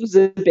why this was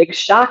a big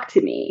shock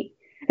to me.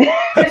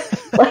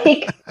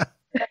 like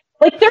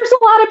there's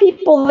a lot of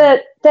people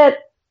that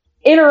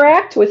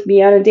interact with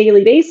me on a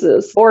daily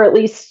basis or at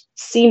least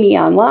see me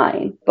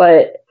online.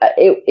 But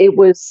it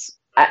was...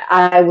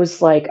 I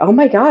was like, oh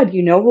my God,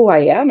 you know who I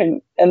am?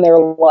 And they're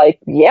like,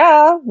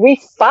 yeah,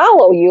 we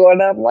follow you.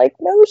 And I'm like,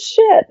 no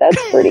shit,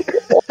 that's pretty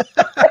cool.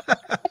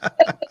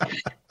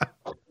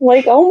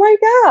 Like, oh my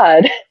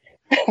God.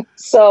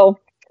 So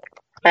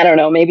I don't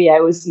know, maybe I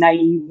was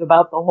naive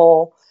about the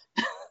whole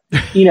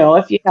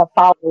If you have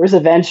followers,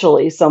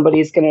 eventually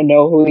somebody's going to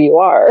know who you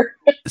are.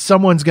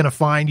 Someone's going to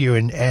find you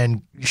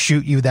and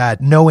shoot you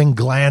that knowing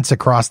glance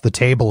across the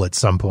table at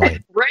some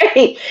point.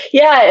 Right.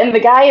 Yeah. And the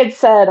guy had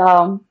said,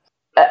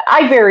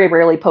 I very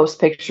rarely post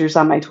pictures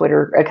on my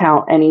Twitter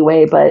account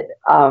anyway, but,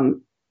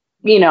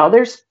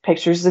 there's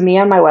pictures of me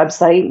on my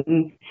website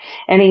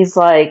and he's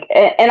like,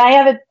 and I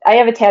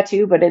have a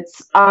tattoo, but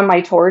it's on my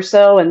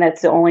torso and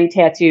that's the only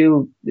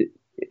tattoo.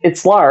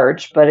 It's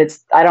large, but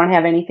I don't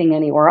have anything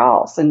anywhere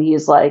else. And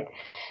he's like,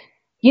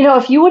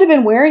 if you would have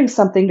been wearing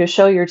something to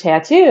show your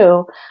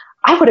tattoo,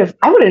 I would have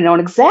known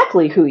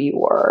exactly who you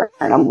were.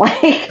 And I'm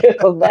like,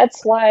 well,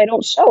 that's why I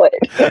don't show it.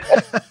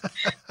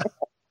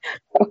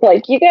 I'm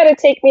like, you got to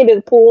take me to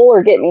the pool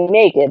or get me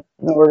naked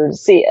in order to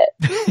see it.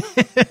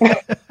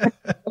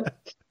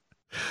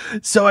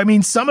 So, I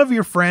mean, some of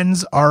your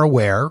friends are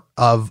aware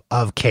of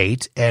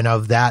Kate and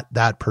of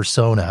that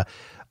persona.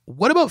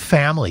 What about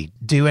family?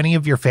 Do any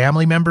of your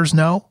family members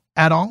know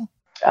at all?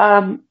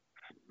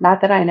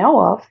 Not that I know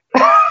of.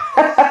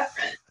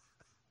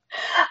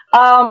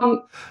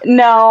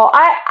 No,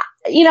 I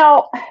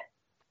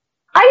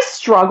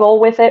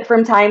struggle with it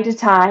from time to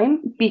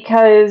time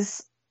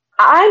because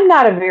I'm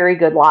not a very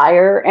good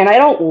liar and I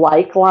don't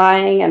like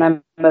lying.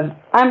 And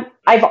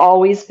I've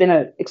always been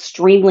an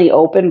extremely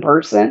open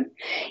person.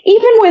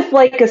 Even with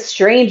like a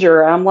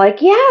stranger, I'm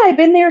like, yeah, I've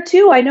been there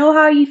too. I know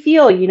how you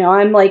feel.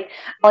 I'm like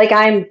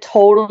I'm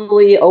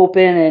totally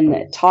open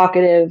and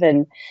talkative.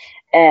 And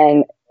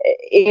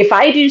if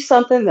I do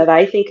something that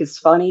I think is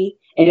funny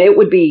and it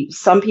would be,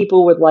 some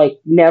people would like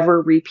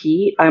never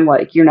repeat, I'm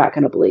like, you're not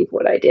going to believe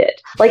what I did.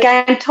 Like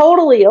I'm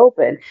totally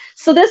open.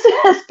 So this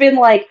has been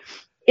like,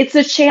 it's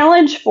a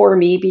challenge for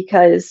me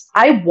because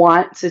I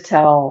want to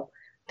tell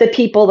the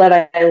people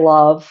that I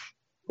love,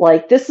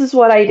 like, this is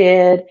what I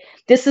did.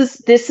 This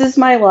is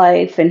my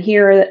life. And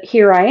here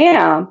I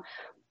am.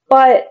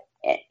 But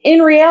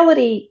in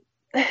reality,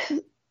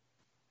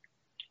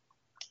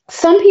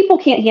 some people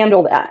can't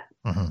handle that,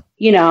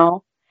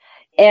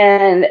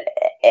 and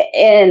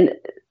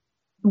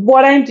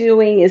what I'm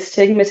doing is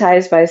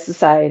stigmatized by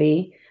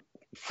society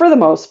for the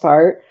most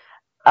part.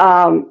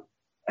 And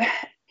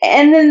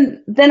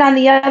then on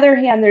the other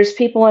hand, there's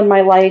people in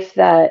my life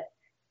that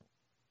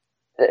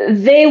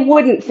they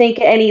wouldn't think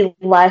any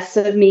less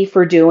of me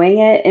for doing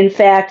it. In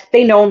fact,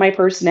 they know my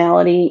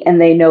personality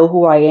and they know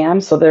who I am.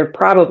 So they're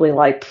probably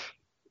like,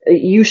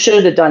 you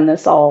should have done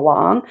this all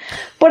along.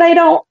 But I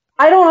don't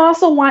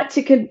also want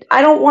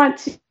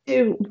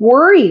to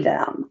worry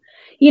them.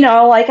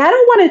 Like I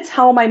don't want to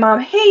tell my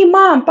mom, hey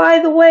mom, by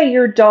the way,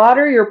 your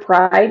daughter, your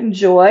pride and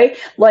joy,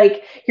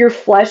 like your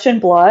flesh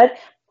and blood,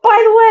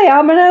 by the way,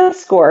 I'm an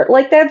escort.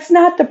 Like that's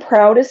not the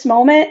proudest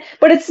moment,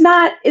 but it's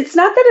not that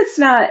it's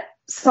not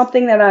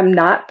something that I'm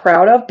not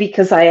proud of,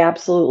 because I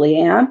absolutely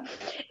am.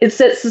 It's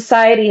that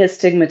society has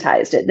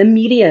stigmatized it. The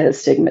media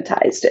has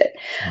stigmatized it.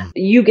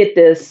 You get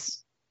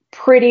this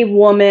pretty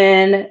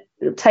woman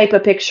type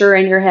of picture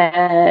in your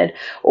head,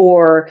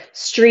 or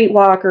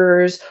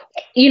streetwalkers.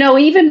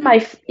 Even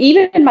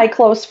my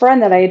close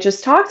friend that I had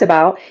just talked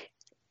about,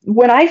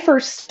 when I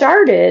first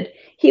started,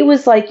 he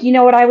was like, you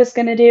know what I was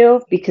going to do?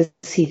 Because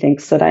he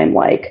thinks that I'm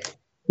like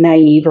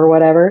naive or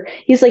whatever.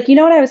 He's like, you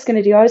know what I was going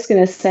to do? I was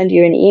going to send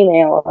you an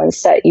email and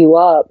set you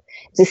up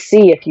to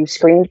see if you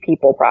screened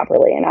people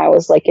properly. And I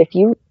was like, if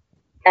you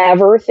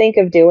ever think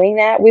of doing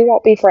that, we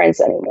won't be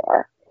friends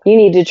anymore. You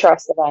need to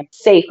trust that I'm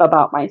safe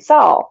about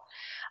myself.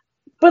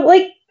 But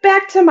like,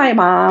 back to my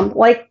mom,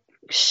 like,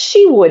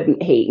 she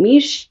wouldn't hate me.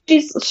 She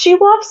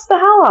loves the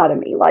hell out of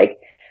me. Like,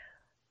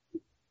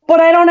 but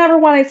I don't ever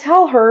want to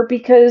tell her,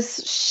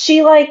 because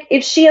she, like,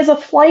 if she has a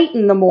flight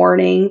in the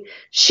morning,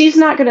 she's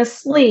not going to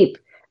sleep.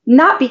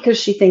 Not because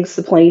she thinks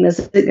the plane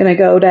isn't going to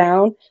go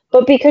down,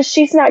 but because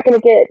she's not going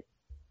to get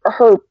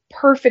her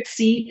perfect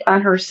seat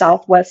on her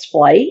Southwest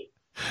flight.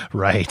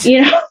 Right.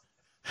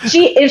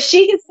 If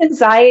she gets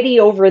anxiety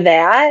over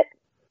that,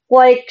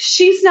 like,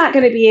 she's not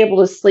going to be able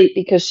to sleep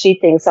because she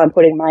thinks I'm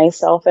putting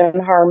myself in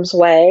harm's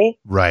way.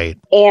 Right.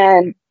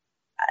 And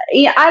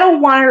I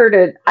don't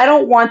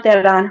want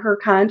that on her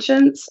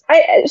conscience.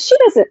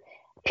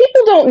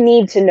 People don't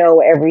need to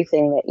know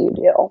everything that you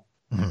do.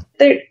 Mm-hmm.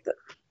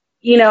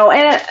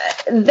 And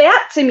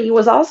that to me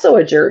was also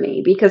a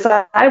journey, because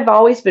I've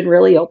always been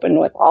really open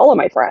with all of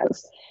my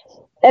friends.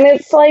 And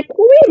it's like,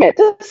 well, wait a minute,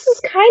 this is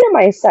kind of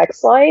my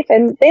sex life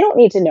and they don't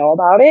need to know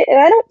about it. And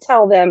I don't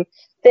tell them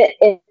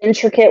the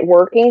intricate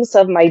workings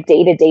of my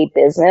day-to-day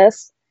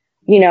business.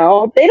 They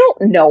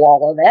don't know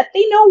all of that.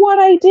 They know what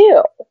I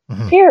do,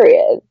 mm-hmm.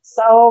 period.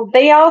 So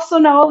they also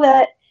know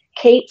that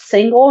Kate's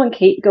single and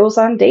Kate goes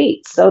on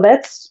dates. So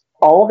that's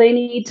all they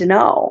need to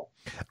know.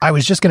 I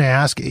was just going to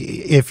ask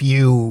if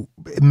you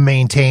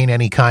maintain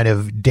any kind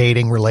of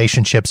dating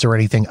relationships or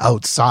anything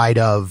outside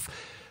of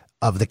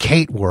the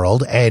Kate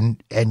world,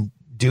 and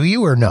do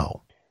you or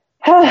no?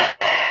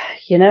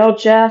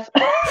 Jeff,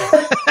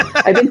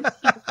 I've been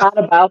thinking a lot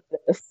about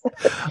this.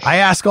 I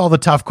ask all the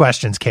tough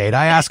questions, Kate.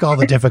 I ask all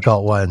the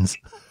difficult ones.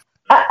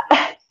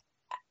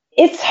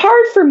 it's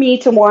hard for me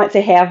to want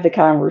to have the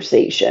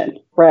conversation,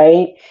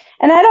 right?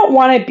 And I don't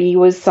want to be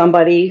with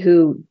somebody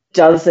who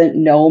doesn't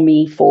know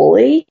me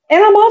fully.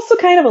 And I'm also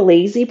kind of a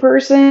lazy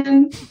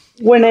person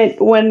when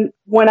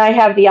I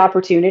have the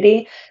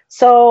opportunity.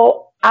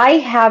 So I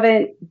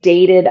haven't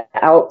dated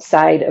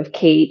outside of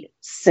Kate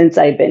since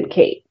I've been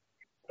Kate.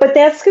 But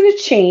that's going to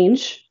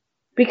change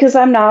because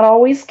I'm not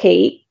always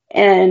Kate,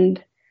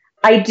 and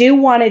I do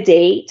want to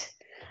date.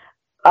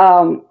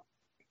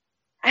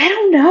 I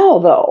don't know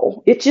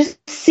though. It just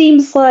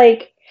seems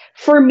like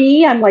for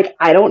me, I'm like,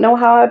 I don't know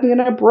how I'm going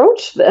to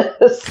broach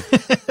this.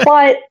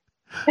 But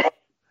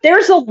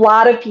there's a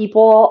lot of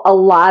people, a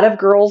lot of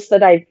girls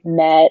that I've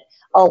met,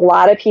 a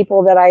lot of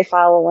people that I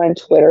follow on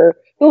Twitter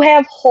who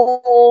have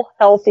whole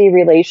healthy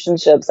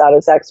relationships out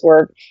of sex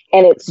work,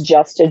 and it's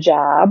just a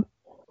job.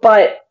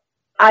 But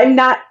I'm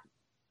not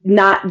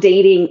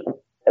dating.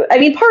 I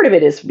mean, part of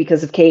it is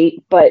because of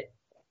Kate, but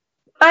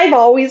I've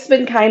always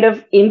been kind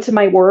of into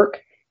my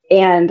work,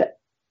 and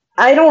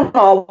I don't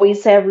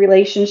always have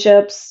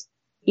relationships.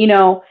 You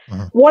know,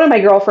 one of my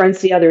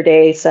girlfriends the other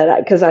day said,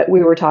 because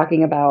we were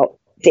talking about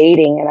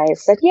dating, and I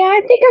said, yeah,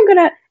 I think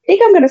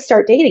I'm gonna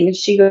start dating. And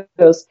she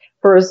goes,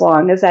 for as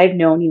long as I've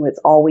known you, it's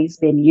always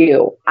been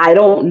you. I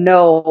don't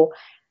know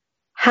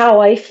how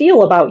I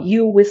feel about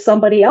you with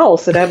somebody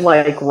else. And I'm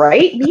like,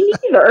 right? Me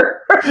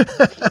neither.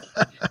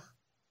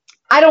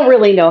 I don't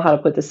really know how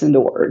to put this into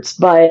words,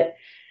 but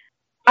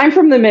I'm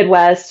from the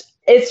Midwest.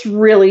 It's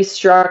really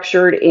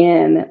structured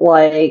in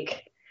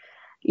like,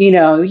 you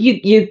know,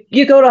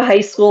 you go to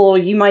high school,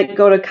 you might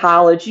go to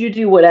college, you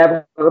do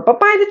whatever. But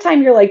by the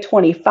time you're like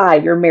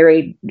 25, you're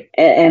married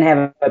and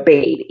have a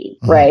baby,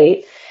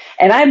 right?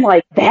 And I'm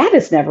like, that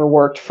has never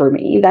worked for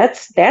me.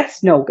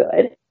 That's no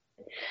good.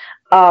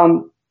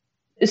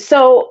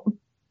 So,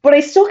 but I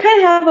still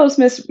kind of have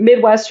those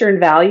Midwestern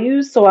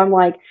values. So I'm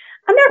like,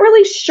 I'm not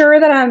really sure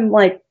that I'm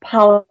like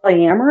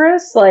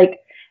polyamorous. Like,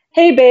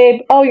 hey,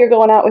 babe, oh, you're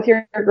going out with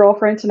your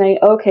girlfriend tonight.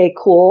 Okay,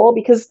 cool.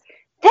 Because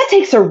that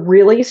takes a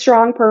really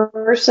strong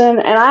person.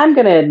 And I'm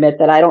going to admit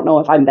that I don't know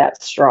if I'm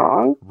that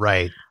strong.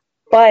 Right.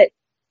 But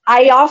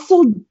I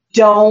also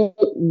don't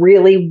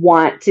really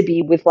want to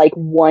be with like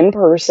one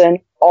person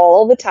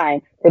all the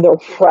time for the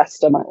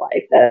rest of my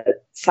life.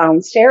 That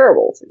sounds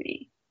terrible to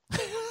me.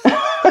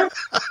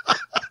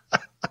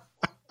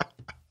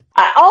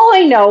 All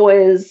I know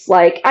is,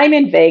 like, I'm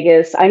in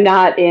Vegas. I'm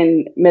not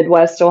in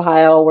Midwest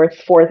Ohio with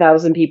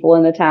 4,000 people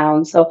in the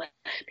town. So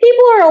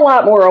people are a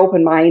lot more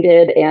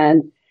open-minded,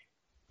 and,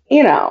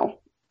 you know,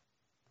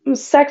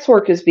 sex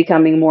work is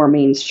becoming more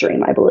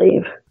mainstream, I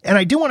believe. And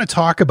I do want to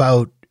talk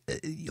about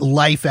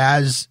life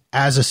as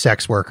a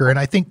sex worker. And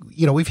I think,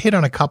 you know, we've hit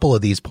on a couple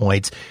of these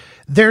points.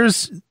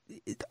 There's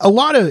a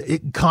lot of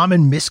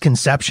common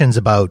misconceptions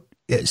about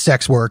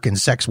sex work and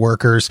sex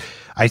workers.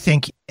 I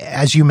think,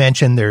 as you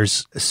mentioned,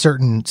 there's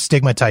certain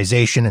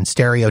stigmatization and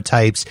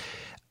stereotypes.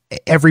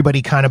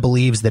 Everybody kind of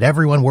believes that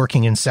everyone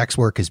working in sex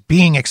work is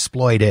being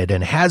exploited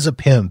and has a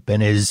pimp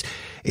and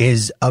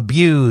is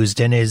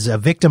abused and is a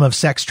victim of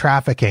sex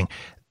trafficking.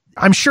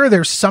 I'm sure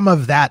there's some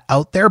of that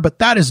out there, but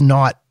that is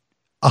not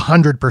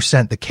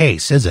 100% the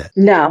case, is it?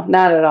 No,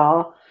 not at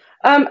all.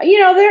 You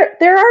know,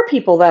 there are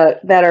people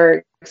that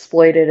are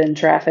exploited and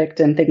trafficked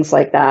and things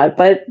like that,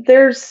 but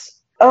there's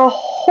a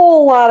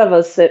whole lot of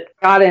us that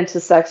got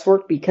into sex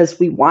work because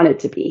we wanted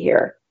to be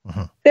here.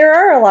 There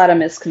are a lot of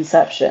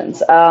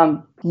misconceptions.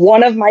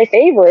 One of my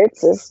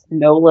favorites is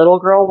no little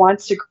girl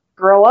wants to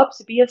grow up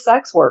to be a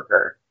sex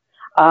worker.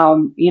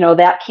 You know,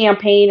 that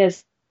campaign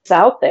is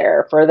out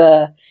there for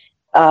the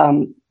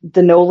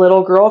No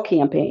Little Girl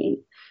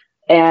campaign.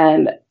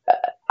 And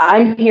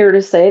I'm here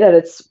to say that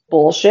it's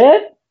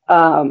bullshit.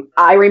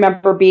 I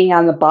remember being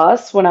on the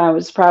bus when I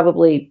was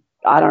probably,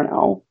 I don't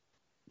know,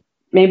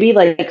 maybe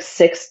like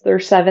sixth or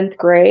seventh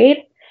grade.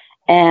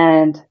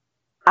 And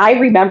I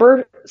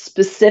remember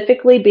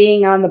specifically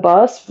being on the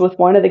bus with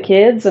one of the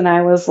kids, and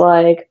I was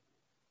like,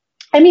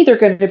 I'm either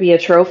going to be a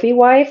trophy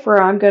wife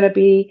or I'm going to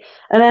be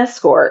an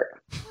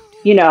escort,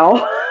 you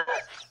know?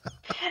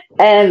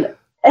 and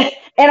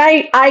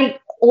I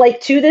like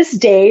to this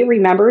day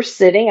remember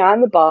sitting on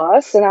the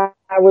bus, and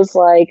I was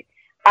like,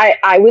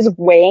 I was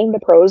weighing the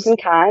pros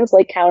and cons,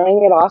 like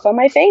counting it off on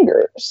my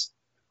fingers.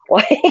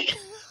 Like,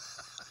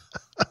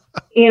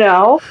 you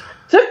know,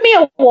 took me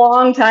a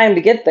long time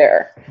to get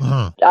there.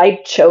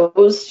 I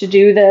chose to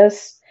do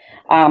this.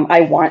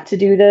 I want to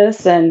do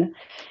this. And,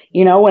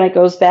 you know, when it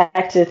goes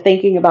back to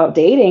thinking about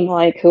dating,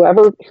 like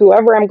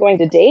whoever I'm going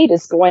to date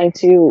is going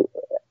to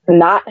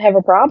not have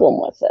a problem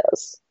with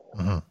this.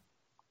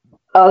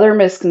 Other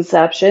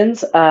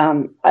misconceptions.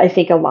 I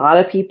think a lot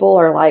of people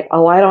are like,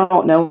 oh, I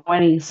don't know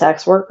any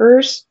sex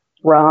workers.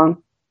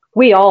 Wrong.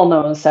 We all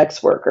know a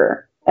sex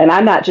worker. And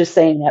I'm not just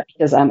saying that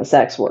because I'm a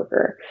sex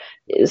worker.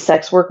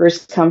 Sex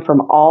workers come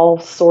from all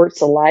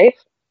sorts of life.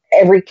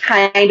 Every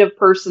kind of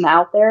person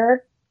out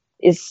there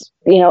is,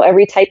 you know,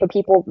 every type of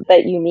people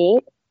that you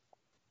meet,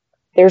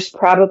 there's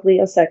probably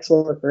a sex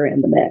worker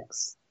in the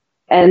mix.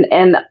 And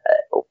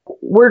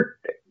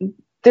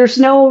there's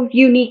no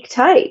unique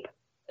type.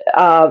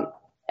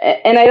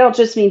 And I don't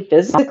just mean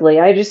physically,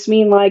 I just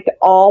mean like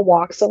all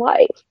walks of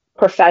life,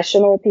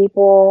 professional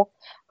people,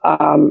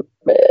 um,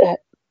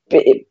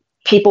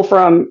 people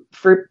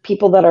for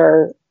people that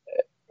are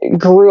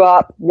grew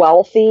up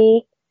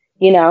wealthy.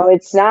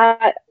 It's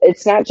not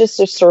just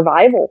a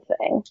survival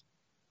thing.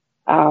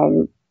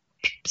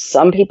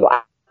 Some people,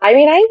 I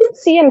mean, I even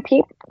see in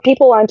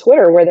people on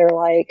Twitter where they're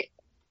like,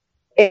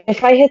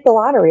 if I hit the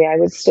lottery, I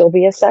would still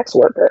be a sex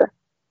worker.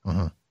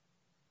 Mm-hmm.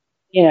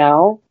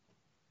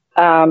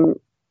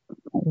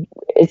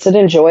 It's an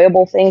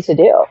enjoyable thing to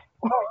do.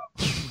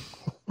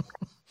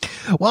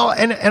 Well,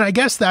 and I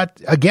guess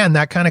that, again,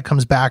 that kind of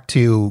comes back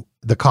to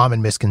the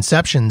common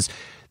misconceptions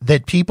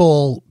that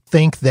people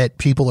think that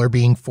people are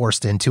being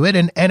forced into it.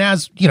 And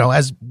as you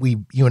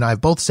and I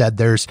have both said,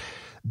 there is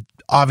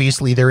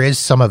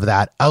some of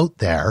that out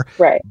there,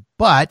 right?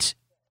 But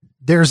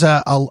there's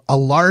a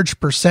large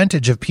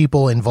percentage of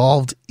people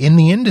involved in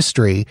the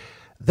industry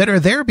that are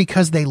there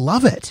because they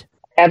love it.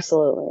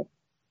 Absolutely.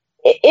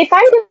 If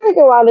I'm going to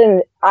go out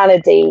on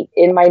a date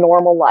in my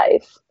normal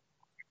life,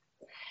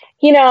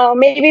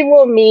 maybe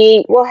we'll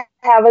meet, we'll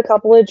have a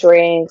couple of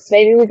drinks,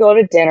 maybe we go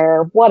to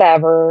dinner,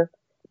 whatever.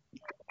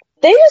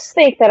 They just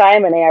think that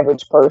I'm an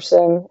average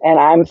person, and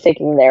I'm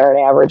thinking they're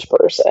an average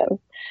person.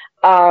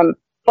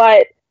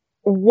 But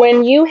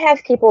when you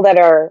have people that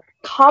are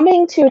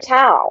coming to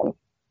town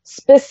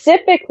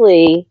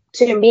specifically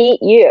to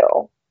meet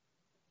you,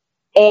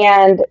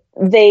 and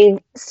they've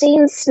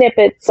seen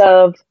snippets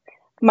of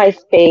my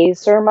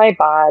face or my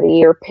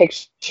body or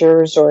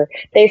pictures, or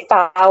they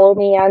follow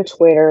me on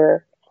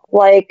Twitter,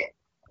 like,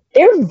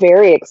 they're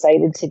very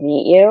excited to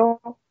meet you.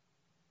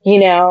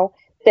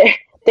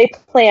 They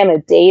plan a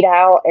date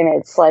out, and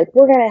it's like,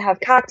 we're going to have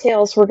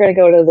cocktails, we're going to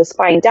go to this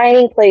fine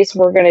dining place,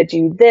 we're going to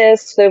do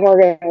this, then we're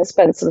going to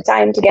spend some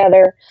time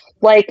together.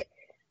 Like,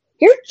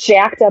 you're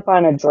jacked up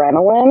on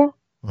adrenaline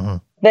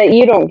that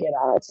you don't get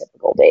on a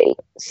typical date.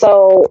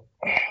 So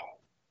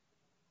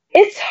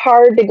it's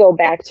hard to go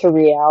back to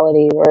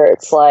reality where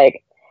it's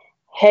like,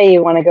 hey,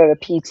 you want to go to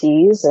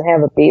PT's and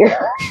have a beer?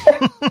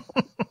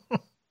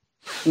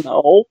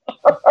 No.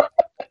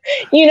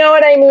 You know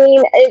what I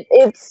mean?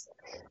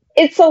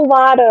 It's a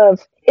lot of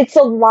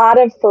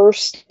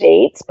first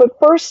dates, but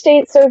first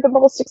dates are the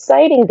most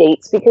exciting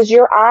dates because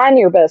you're on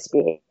your best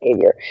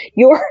behavior.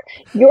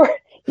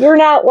 You're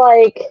not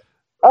like,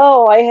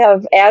 oh, I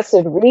have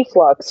acid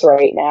reflux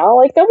right now.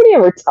 Like, nobody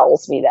ever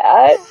tells me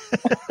that.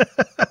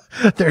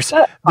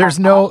 there's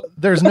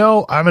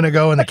no, I'm going to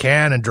go in the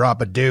can and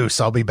drop a deuce.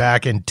 I'll be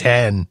back in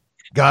 10.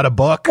 Got a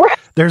book. Right.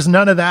 There's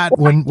none of that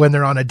when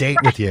they're on a date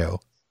with you.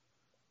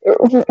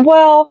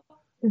 Well,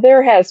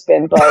 there has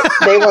been, but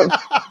they weren't.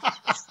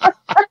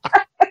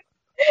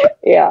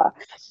 Yeah.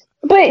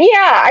 But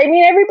yeah, I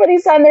mean,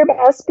 everybody's on their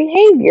best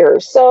behavior.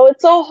 So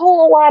it's a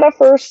whole lot of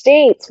first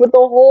dates with a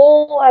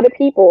whole lot of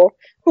people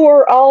who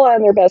are all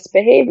on their best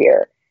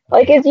behavior.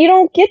 Like, if you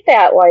don't get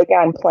that, like,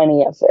 on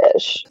Plenty of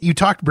Fish. You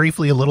talked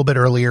briefly a little bit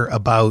earlier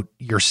about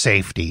your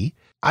safety.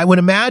 I would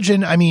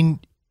imagine, I mean,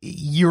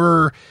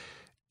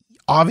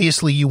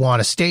 obviously you want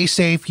to stay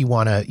safe. You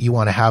want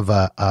to have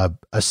a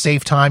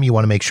safe time. You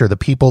want to make sure the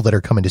people that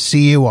are coming to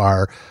see you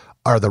are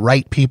the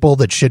right people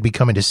that should be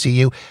coming to see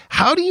you.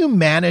 How do you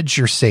manage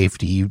your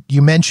safety?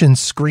 You mentioned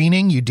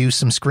screening. You do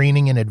some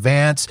screening in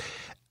advance.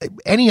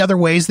 Any other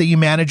ways that you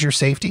manage your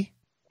safety?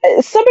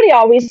 Somebody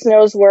always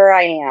knows where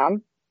I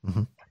am.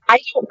 Mm-hmm. I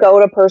don't go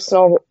to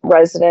personal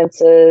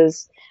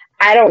residences.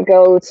 I don't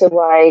go to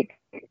like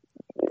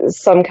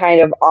some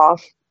kind of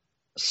off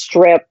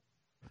strip,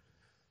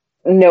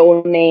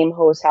 no name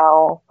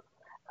hotel.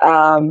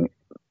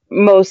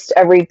 Most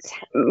of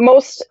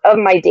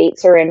my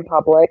dates are in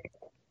public,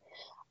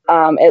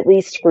 at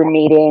least for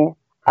meeting.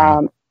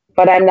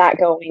 But I'm not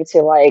going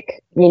to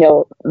like,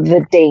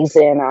 the Days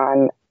Inn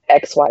on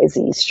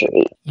XYZ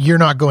Street. You're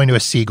not going to a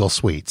Siegel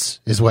Suites,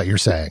 is what you're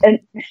saying.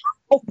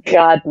 Oh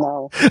God,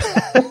 no.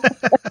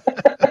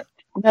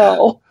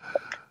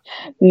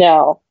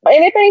 No.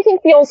 And if anything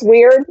feels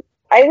weird,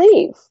 I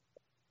leave.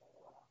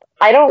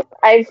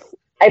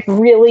 I've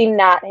really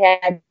not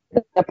had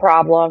the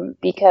problem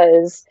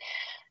because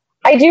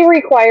I do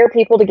require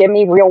people to give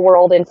me real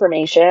world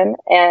information,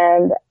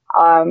 and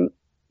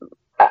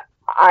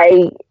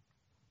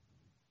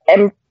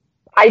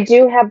I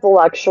do have the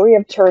luxury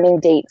of turning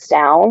dates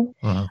down.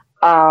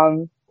 Uh-huh.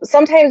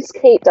 Sometimes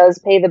Kate does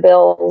pay the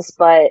bills,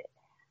 but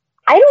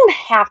I don't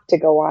have to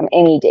go on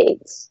any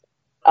dates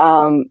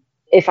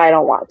if I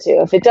don't want to.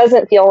 If it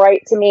doesn't feel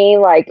right to me,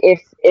 like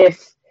if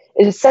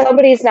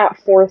somebody's not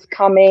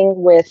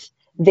forthcoming with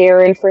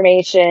their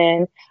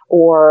information,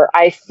 or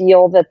I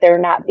feel that they're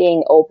not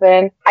being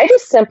open, I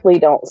just simply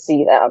don't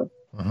see them.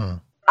 Uh-huh.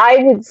 I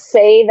would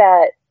say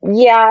that,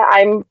 yeah,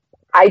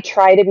 I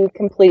try to be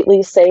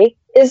completely safe.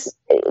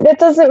 That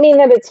doesn't mean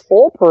that it's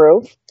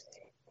foolproof.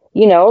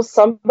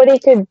 Somebody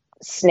could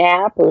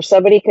snap, or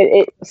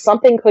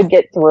something could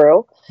get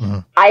through.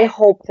 Uh-huh. I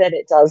hope that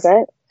it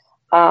doesn't.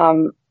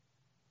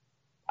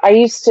 I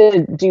used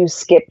to do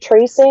skip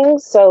tracing,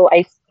 so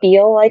I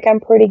feel like I'm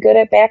pretty good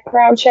at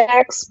background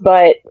checks,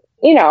 but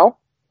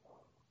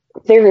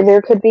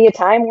there could be a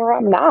time where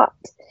I'm not.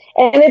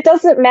 And it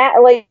doesn't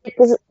matter. Like,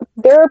 'cause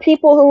there are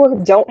people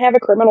who don't have a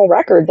criminal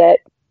record that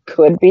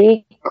could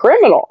be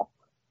criminal.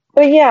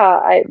 But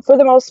yeah, for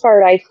the most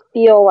part, I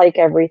feel like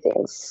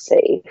everything's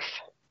safe.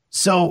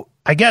 So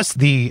I guess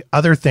the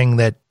other thing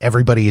that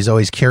everybody is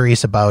always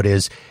curious about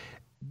is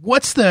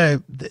what's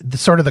the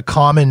sort of the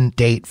common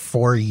date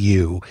for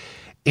you?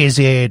 Is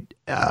it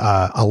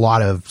a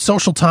lot of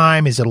social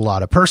time? Is it a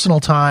lot of personal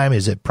time?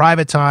 Is it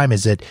private time?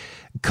 Is it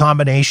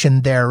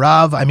combination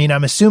thereof? I mean,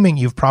 I'm assuming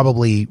you've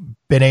probably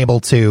been able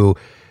to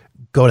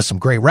go to some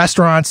great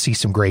restaurants, see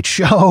some great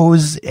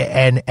shows,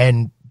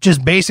 and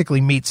just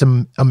basically meet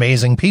some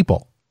amazing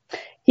people.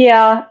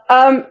 Yeah.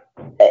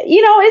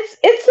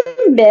 It's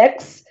a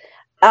mix.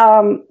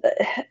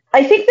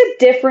 I think the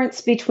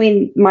difference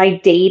between my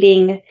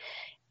dating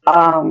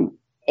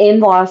in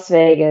Las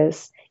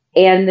Vegas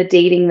and the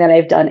dating that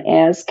I've done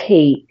as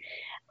Kate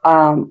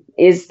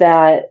is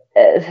that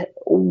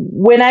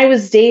when I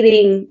was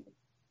dating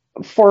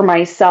for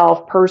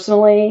myself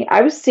personally,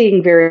 I was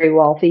seeing very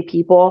wealthy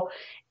people,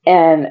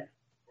 and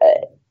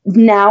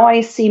now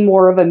I see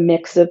more of a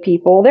mix of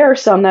people. There are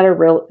some that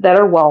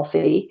are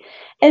wealthy,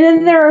 and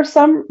then there are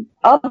some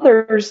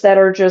others that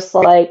are just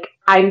like,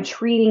 I'm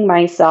treating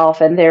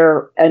myself, and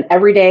they're an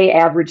everyday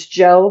average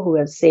Joe who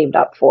has saved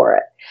up for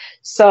it.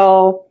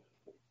 So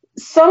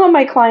some of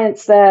my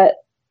clients that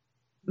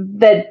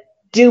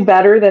do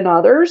better than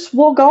others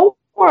will go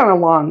on a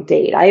long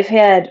date. I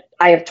have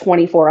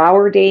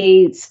 24-hour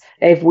dates.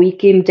 I have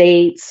weekend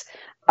dates.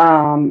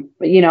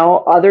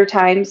 Other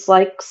times,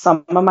 like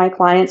some of my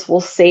clients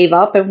will save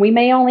up and we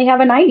may only have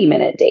a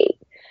 90-minute date.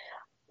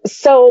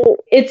 So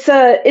it's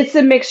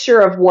a mixture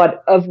of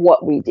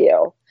what we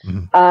do.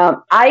 Mm-hmm.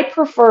 I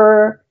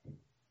prefer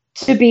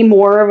to be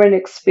more of an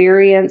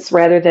experience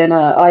rather than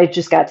I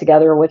just got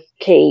together with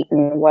Kate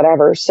and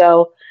whatever.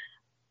 So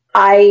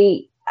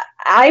I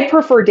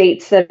prefer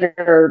dates that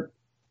are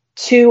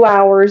 2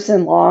 hours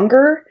and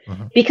longer,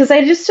 mm-hmm. because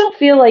I just don't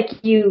feel like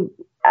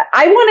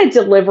I want to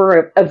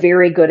deliver a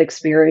very good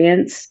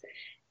experience.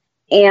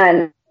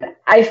 And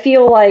I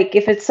feel like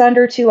if it's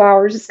under 2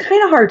 hours, it's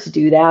kind of hard to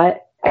do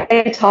that.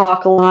 I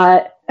talk a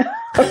lot.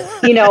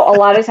 A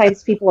lot of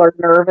times people are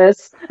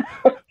nervous.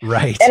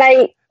 Right. And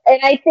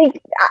I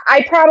think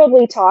I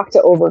probably talk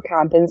to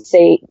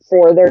overcompensate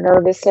for their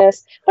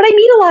nervousness. But I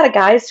meet a lot of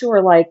guys who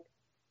are like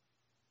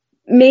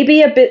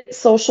maybe a bit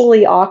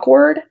socially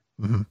awkward.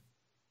 Mm-hmm.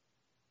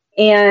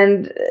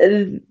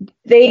 And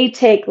they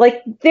take,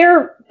 like,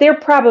 they're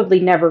probably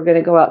never going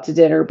to go out to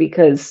dinner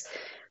because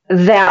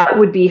that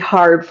would be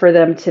hard for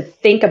them to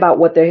think about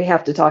what they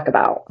have to talk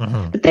about.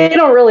 Mm-hmm. But they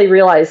don't really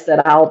realize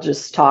that I'll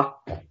just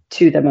talk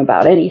to them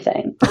about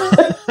anything.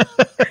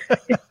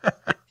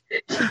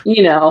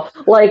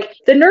 Like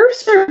the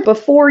nerves are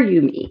before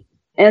you meet.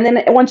 And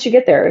then once you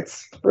get there,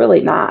 it's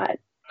really not.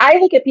 I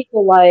look at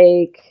people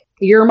like,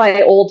 you're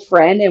my old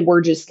friend and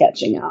we're just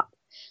catching up.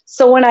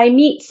 So when I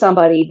meet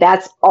somebody,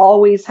 that's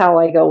always how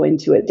I go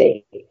into a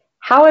date.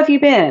 How have you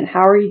been?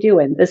 How are you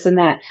doing? This and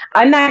that.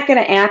 I'm not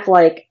going to act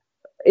like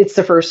it's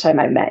the first time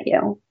I met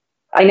you.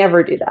 I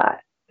never do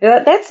that.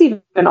 That's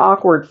even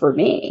awkward for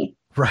me.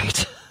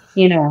 Right.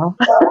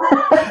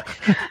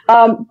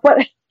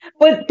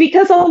 But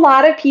because a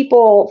lot of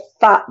people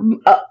thought,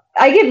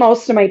 I get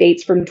most of my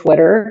dates from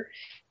Twitter.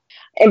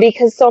 And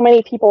because so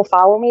many people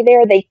follow me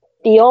there, they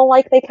feel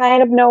like they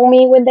kind of know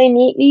me when they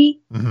meet me,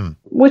 mm-hmm.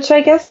 which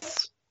I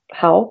guess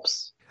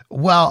helps.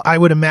 Well, I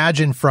would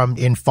imagine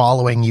in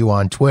following you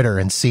on Twitter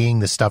and seeing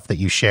the stuff that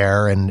you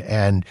share,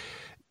 and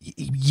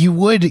you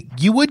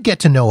would get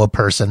to know a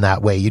person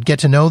that way. You'd get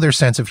to know their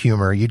sense of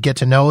humor. You'd get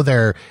to know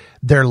their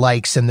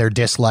likes and their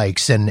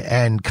dislikes,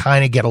 and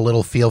kind of get a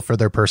little feel for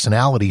their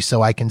personality.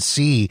 So I can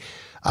see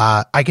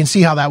how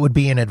that would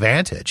be an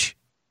advantage.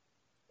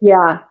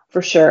 Yeah,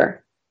 for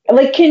sure.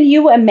 Like, can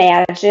you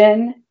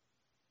imagine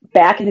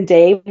back in the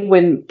day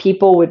when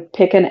people would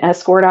pick an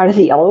escort out of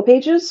the yellow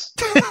pages?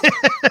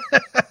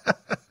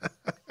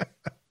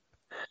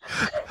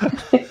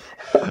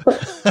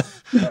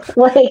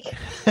 Like,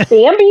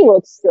 Bambi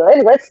looks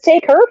good. Let's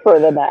take her for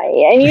the night.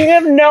 And you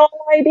have no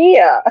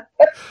idea.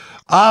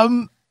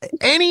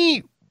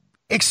 Any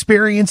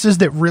experiences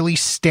that really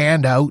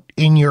stand out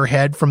in your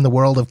head from the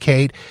world of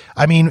Kate?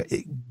 I mean,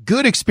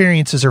 good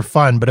experiences are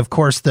fun, but of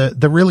course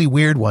the really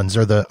weird ones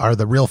are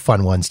the real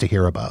fun ones to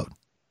hear about.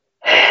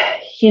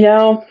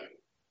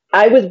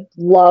 I would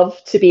love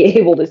to be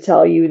able to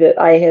tell you that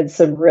I had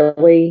some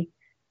really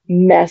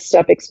messed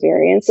up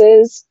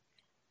experiences,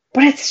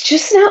 but it's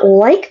just not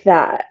like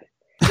that.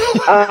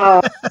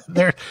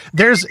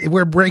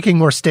 We're breaking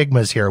more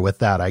stigmas here with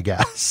that, I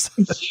guess.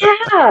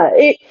 Yeah,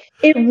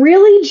 it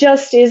really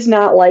just is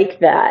not like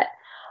that.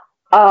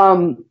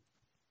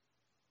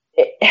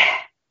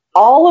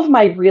 All of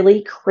my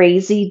really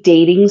crazy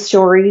dating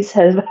stories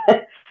have,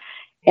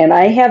 and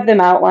I have them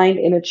outlined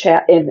in a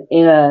chat in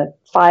a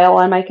file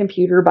on my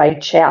computer by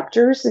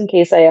chapters in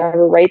case I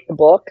ever write the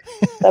book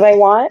that I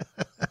want.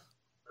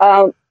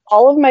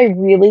 All of my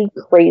really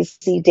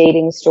crazy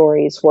dating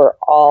stories were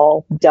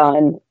all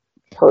done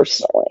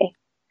personally.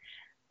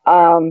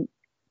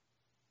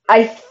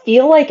 I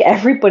feel like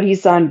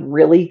everybody's on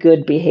really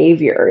good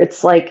behavior.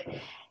 It's like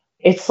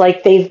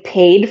they've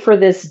paid for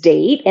this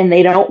date and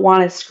they don't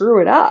want to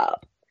screw it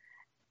up.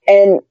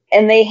 And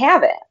they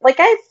haven't. Like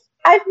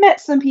I've met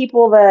some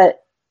people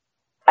that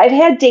I've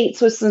had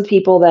dates with some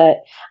people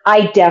that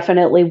I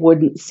definitely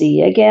wouldn't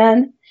see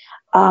again.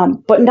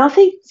 But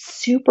nothing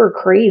super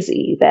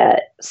crazy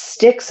that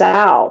sticks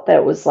out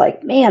that was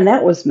like, man,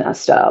 that was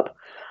messed up.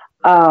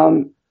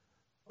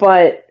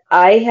 But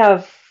I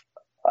have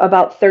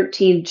about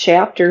 13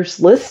 chapters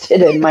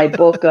listed in my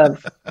book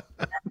of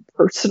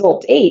personal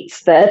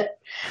dates that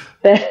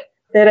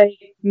I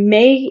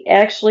may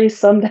actually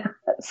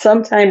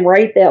sometime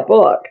write that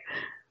book.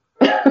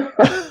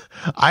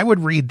 I would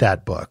read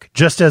that book,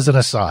 just as an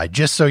aside,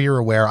 just so you're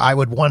aware. I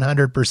would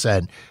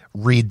 100%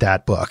 read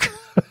that book.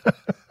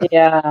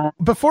 Yeah.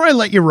 Before I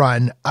let you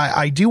run,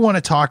 I do want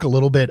to talk a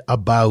little bit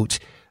about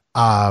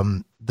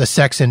the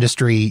sex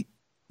industry,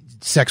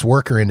 sex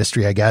worker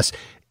industry, I guess,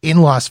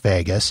 in Las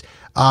Vegas.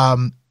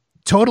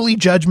 Totally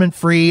judgment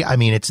free. I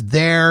mean, it's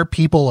there.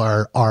 People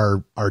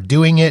are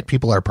doing it.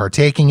 People are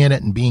partaking in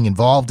it and being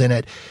involved in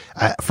it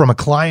from a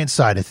client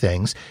side of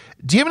things.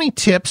 Do you have any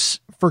tips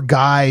for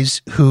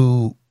guys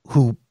who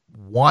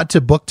want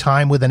to book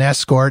time with an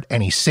escort?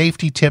 Any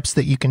safety tips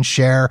that you can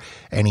share?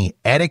 Any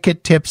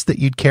etiquette tips that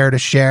you'd care to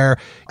share?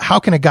 How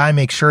can a guy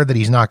make sure that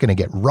he's not going to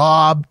get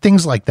robbed?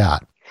 Things like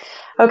that.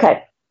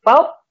 Okay.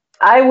 Well,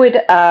 I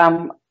would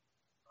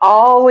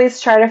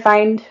always try to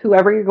find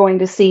whoever you're going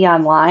to see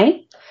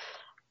online.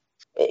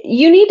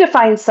 You need to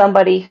find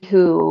somebody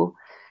who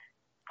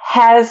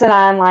has an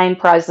online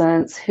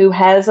presence, who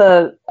has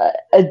a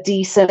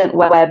decent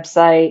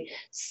website,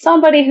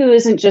 somebody who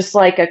isn't just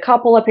like a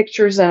couple of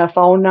pictures and a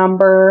phone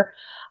number.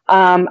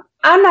 I'm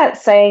not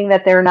saying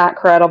that they're not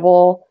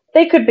credible.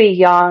 They could be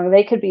young.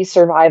 They could be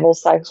survival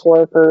sex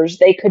workers.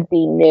 They could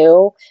be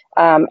new.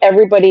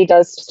 Everybody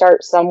does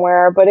start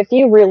somewhere. But if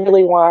you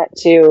really want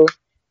to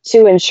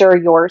ensure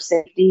your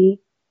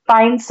safety,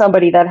 find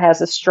somebody that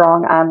has a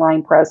strong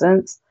online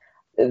presence.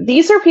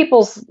 These are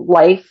people's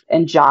life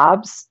and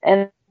jobs,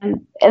 and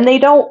they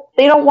don't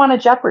want to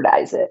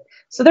jeopardize it.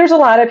 So there's a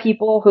lot of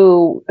people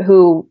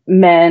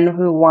men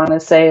who want to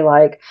say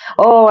like,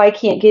 oh, I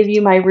can't give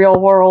you my real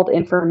world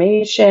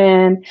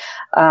information.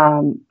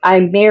 I'm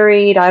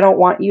married. I don't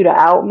want you to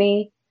out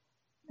me.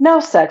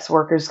 No sex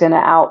worker's going to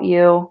out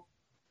you.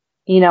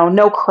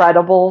 No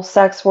credible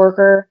sex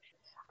worker.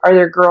 Are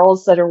there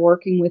girls that are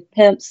working with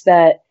pimps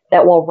that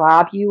will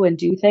rob you and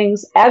do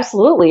things?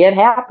 Absolutely, it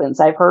happens.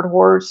 I've heard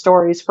horror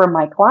stories from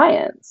my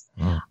clients.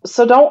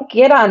 So don't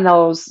get on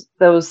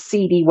those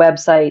seedy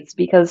websites,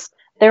 because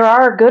there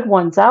are good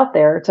ones out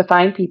there to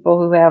find people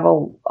who have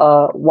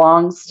a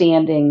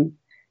long-standing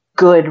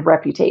good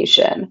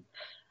reputation.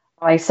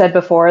 I said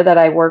before that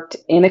I worked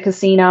in a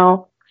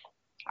casino.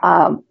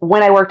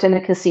 When I worked in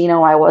a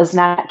casino, I was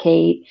not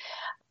Kate,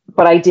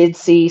 but I did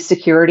see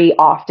security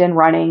often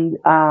running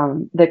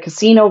the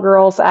casino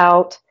girls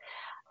out.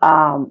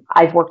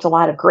 I've worked a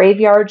lot of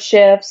graveyard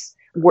shifts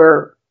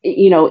where,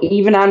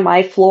 even on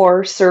my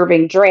floor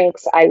serving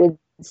drinks, I would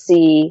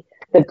see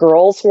the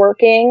girls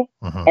working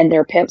and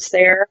their pimps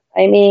there.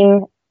 I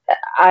mean,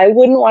 I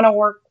wouldn't want to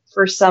work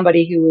for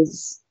somebody who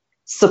was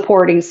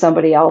supporting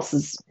somebody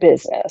else's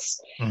business.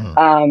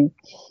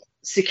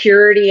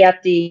 Security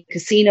at the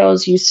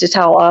casinos used to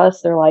tell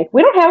us, they're like,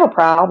 we don't have a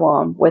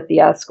problem with the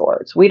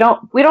escorts. We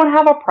don't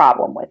have a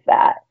problem with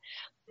that.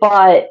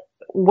 But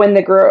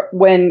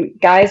when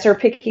guys are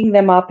picking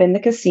them up in the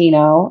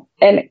casino,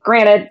 and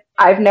granted,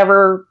 I've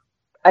never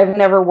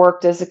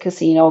worked as a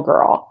casino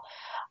girl.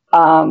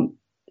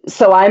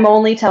 So I'm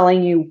only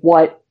telling you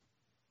what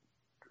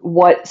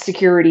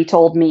security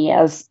told me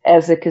as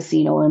a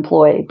casino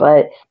employee,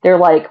 but they're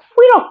like,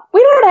 we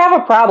don't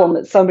have a problem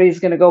that somebody's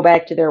going to go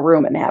back to their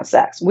room and have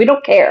sex. We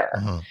don't care.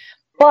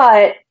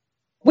 But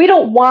we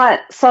don't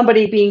want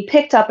somebody being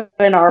picked up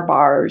in our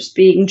bars,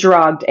 being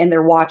drugged, and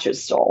their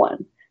watches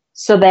stolen.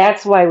 So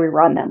that's why we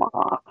run them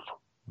off.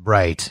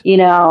 Right.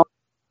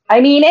 I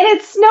mean, and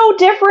it's no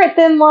different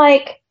than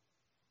like,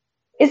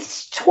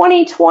 it's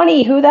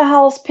 2020. Who the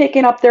hell's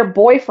picking up their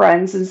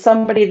boyfriends and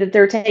somebody that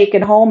they're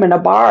taking home in a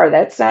bar?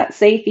 That's not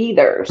safe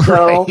either.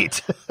 So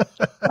right.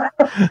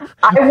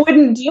 I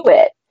wouldn't do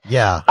it.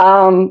 Yeah.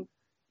 And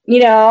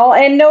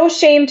no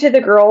shame to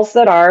the girls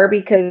that are,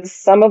 because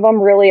some of them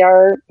really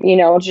are,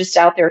 just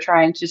out there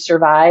trying to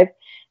survive,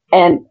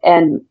 and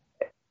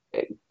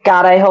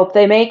God, I hope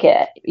they make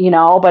it,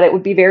 but it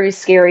would be very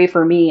scary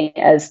for me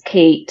as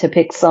Kate to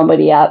pick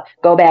somebody up,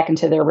 go back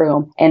into their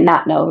room, and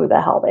not know who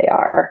the hell they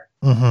are.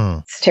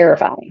 It's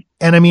terrifying.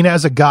 And I mean,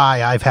 as a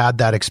guy, I've had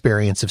that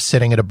experience of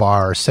sitting at a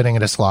bar, sitting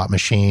at a slot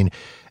machine,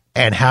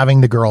 and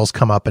having the girls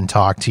come up and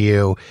talk to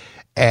you.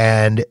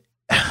 And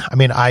I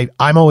mean,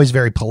 I'm always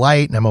very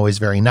polite and I'm always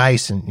very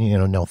nice and,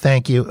 no,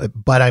 thank you.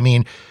 But I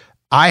mean,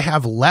 I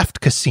have left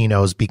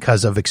casinos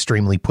because of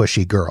extremely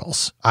pushy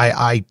girls.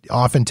 I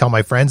often tell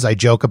my friends, I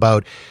joke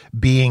about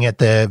being at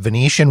the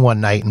Venetian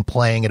one night and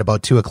playing at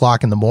about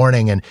 2:00 in the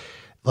morning, and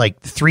like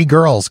 3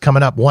 girls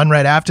coming up, one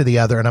right after the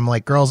other. And I'm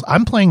like, girls,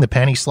 I'm playing the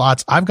penny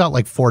slots. I've got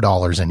like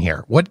 $4 in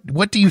here.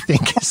 What do you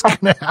think is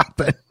going to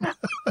happen?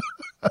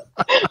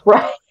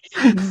 Right.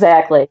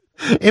 Exactly.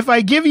 If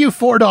I give you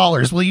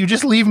 $4, will you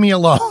just leave me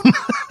alone?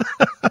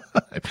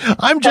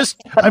 I'm just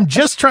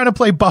trying to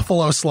play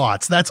buffalo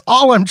slots. That's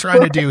all I'm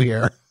trying to do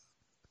here.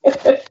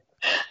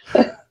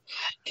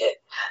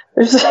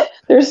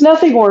 There's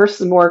nothing worse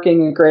than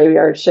working a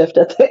graveyard shift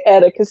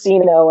at a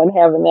casino and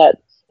having that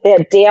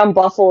damn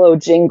buffalo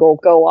jingle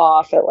go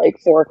off at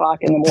like 4:00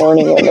 in the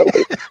morning.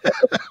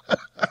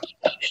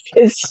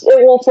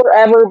 It will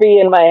forever be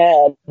in my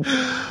head.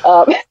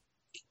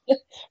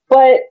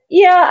 But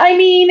yeah, I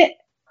mean, and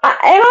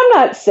I'm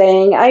not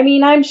saying, I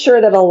mean, I'm sure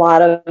that a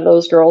lot of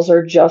those girls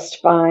are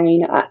just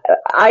fine.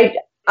 I'm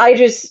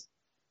just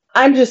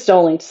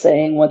only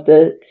saying what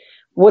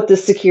the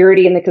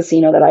security in the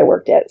casino that I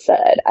worked at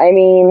said. I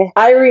mean,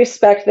 I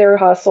respect their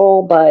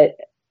hustle, but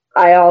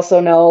I also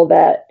know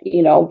that,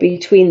 you know,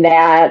 between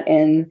that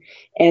and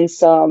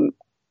some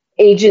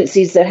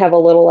agencies that have a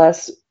little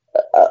less,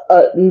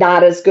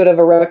 not as good of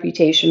a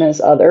reputation as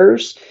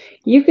others,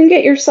 you can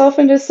get yourself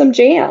into some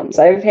jams.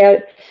 I've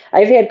had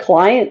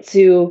clients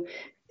who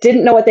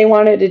didn't know what they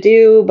wanted to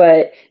do,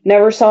 but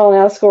never saw an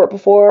escort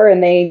before,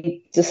 and they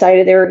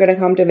decided they were going to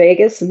come to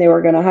Vegas and they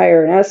were going to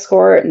hire an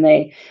escort, and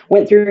they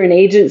went through an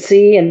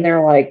agency and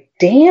they're like,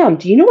 damn,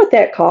 do you know what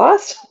that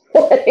cost?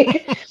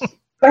 Like,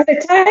 by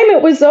the time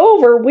it was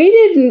over, we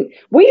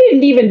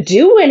didn't even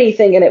do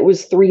anything, and it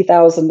was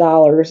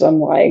 $3,000. I'm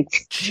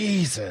like,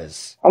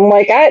 Jesus. I'm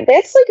like,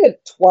 that's like a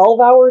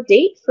 12-hour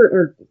date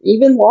or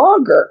even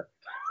longer.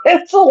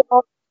 That's a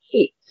long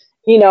date,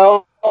 you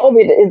know. I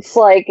mean, it's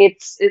like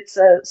it's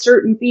a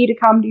certain fee to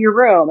come to your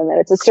room, and then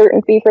it's a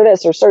certain fee for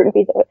this or certain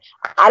fee.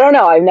 I don't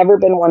know. I've never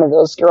been one of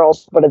those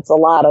girls, but it's a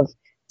lot of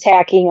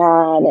tacking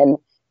on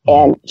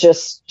and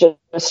just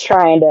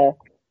trying to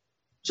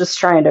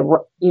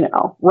you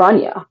know,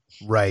 run you.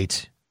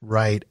 Right.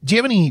 Do you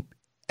have any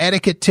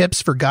etiquette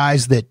tips for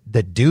guys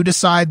that do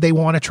decide they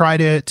want to try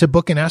to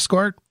book an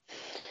escort?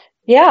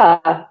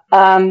 Yeah.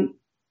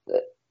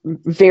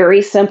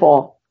 Very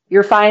simple.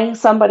 You're finding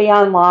somebody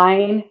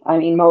online. I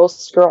mean,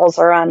 most girls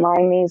are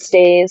online these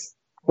days.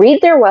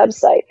 Read their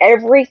website.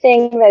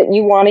 Everything that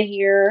you want to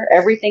hear,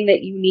 everything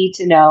that you need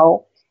to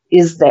know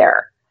is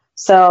there.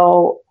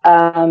 So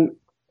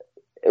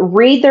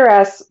read their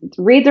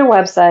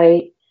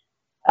website.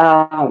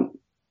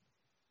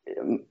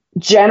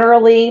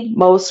 Generally,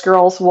 most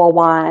girls will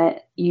want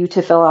you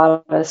to fill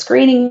out a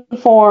screening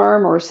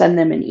form or send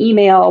them an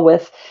email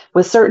with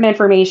certain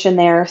information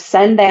there.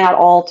 Send that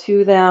all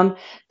to them.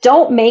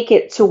 Don't make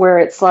it to where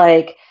it's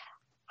like,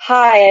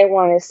 hi, I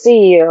want to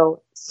see you.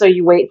 So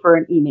you wait for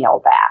an email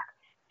back.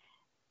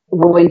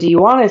 When do you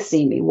want to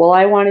see me? Well,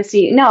 I want to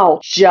see you. No,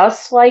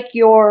 just like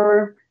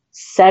you're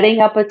setting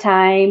up a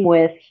time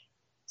with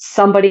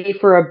somebody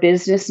for a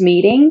business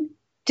meeting,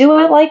 do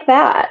it like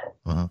that.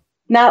 Uh-huh.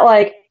 Not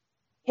like,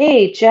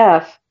 hey,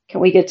 Jeff,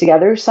 can we get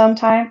together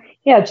sometime?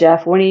 Yeah,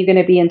 Jeff, when are you going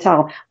to be in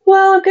town?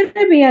 Well, I'm going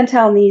to be in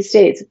town these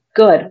dates.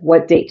 Good.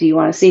 What date do you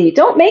want to see me?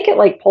 Don't make it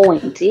like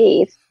pulling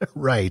teeth.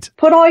 Right.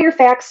 Put all your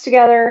facts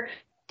together,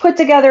 put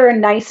together a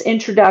nice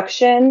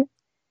introduction,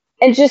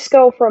 and just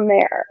go from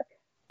there.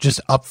 Just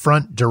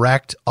upfront,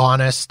 direct,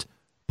 honest,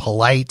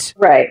 polite,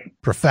 right?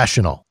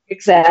 Professional.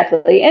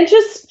 Exactly. And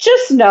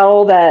just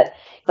know that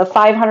the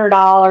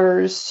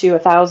 $500 to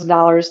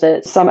 $1,000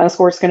 that some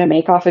escort's going to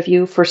make off of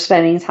you for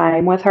spending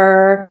time with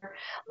her,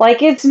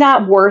 like, it's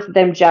not worth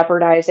them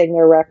jeopardizing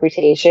their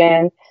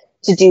reputation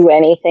to do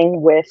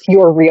anything with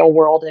your real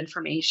world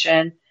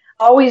information.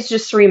 Always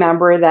just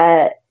remember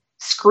that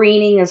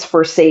screening is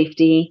for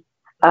safety.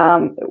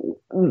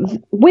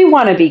 We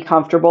want to be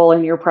comfortable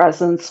in your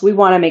presence. We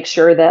want to make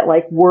sure that,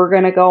 like, we're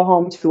going to go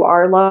home to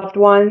our loved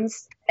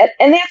ones.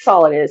 And that's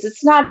all it is.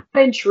 It's not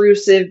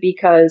intrusive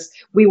because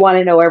we want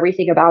to know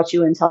everything about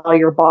you and tell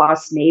your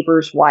boss,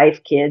 neighbors,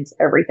 wife, kids,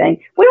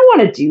 everything. We don't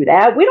want to do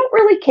that. We don't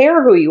really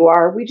care who you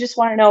are. We just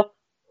want to know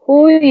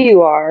who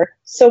you are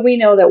so we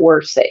know that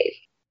we're safe.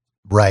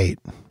 Right.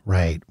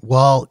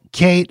 Well,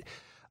 Kate,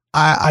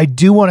 I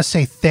do want to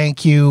say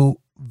thank you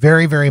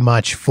very, very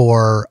much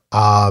for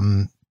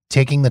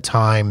taking the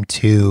time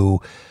to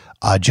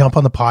jump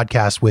on the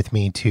podcast with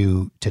me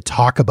to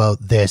talk about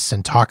this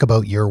and talk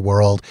about your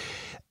world.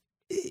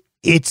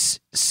 It's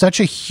such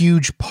a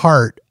huge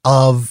part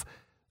of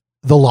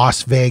the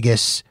Las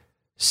Vegas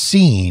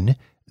scene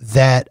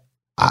that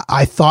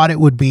I thought it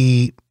would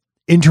be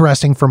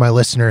interesting for my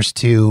listeners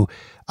to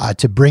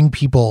bring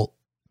people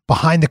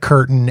behind the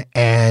curtain,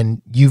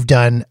 and you've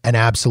done an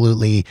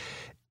absolutely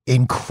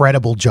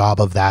incredible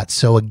job of that.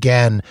 So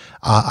again,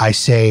 I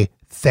say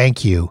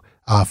thank you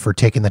for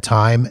taking the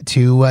time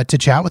to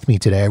chat with me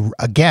today.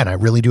 Again, I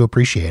really do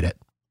appreciate it.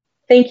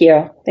 Thank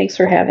you. Thanks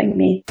for having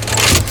me.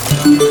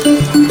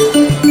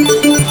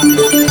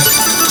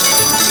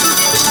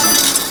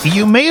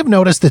 You may have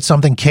noticed that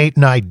something Kate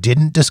and I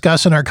didn't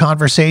discuss in our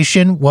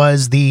conversation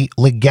was the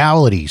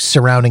legalities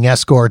surrounding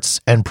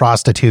escorts and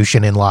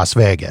prostitution in Las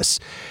Vegas.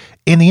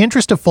 In the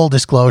interest of full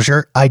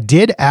disclosure, I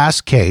did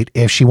ask Kate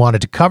if she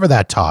wanted to cover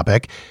that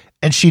topic,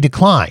 and she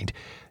declined.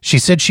 She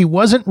said she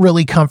wasn't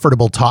really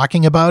comfortable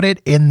talking about it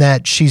in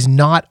that she's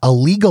not a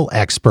legal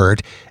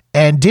expert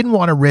and didn't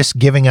want to risk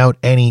giving out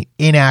any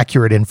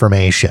inaccurate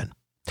information.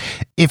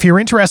 If you're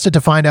interested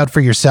to find out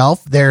for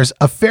yourself, there's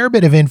a fair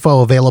bit of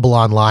info available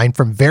online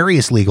from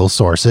various legal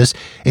sources,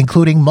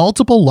 including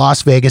multiple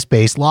Las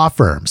Vegas-based law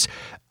firms.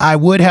 I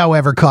would,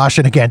 however,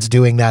 caution against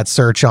doing that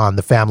search on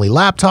the family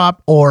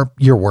laptop or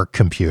your work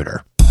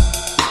computer.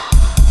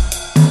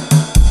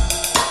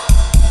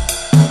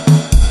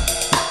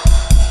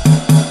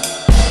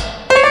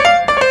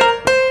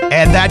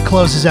 And that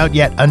closes out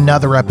yet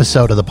another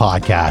episode of the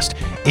podcast.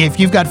 If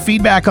you've got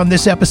feedback on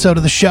this episode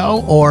of the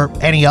show, or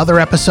any other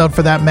episode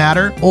for that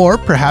matter, or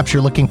perhaps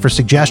you're looking for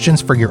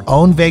suggestions for your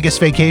own Vegas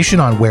vacation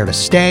on where to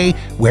stay,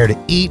 where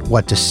to eat,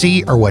 what to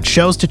see, or what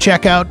shows to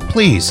check out,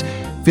 please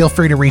feel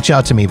free to reach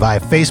out to me via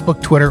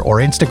Facebook, Twitter, or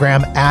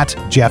Instagram at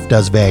Jeff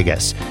Does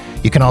Vegas.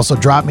 You can also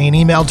drop me an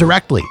email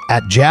directly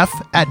at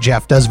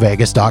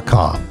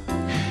jeff@jeffdoesvegas.com.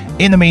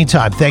 In the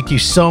meantime, thank you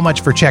so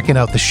much for checking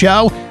out the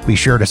show. Be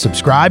sure to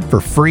subscribe for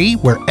free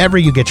wherever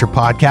you get your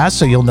podcasts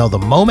so you'll know the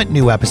moment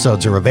new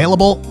episodes are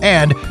available.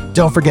 And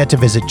don't forget to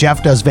visit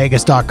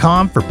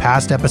jeffdoesvegas.com for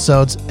past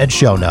episodes and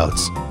show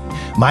notes.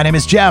 My name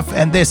is Jeff,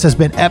 and this has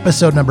been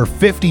episode number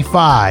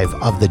 55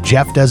 of the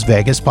Jeff Does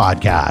Vegas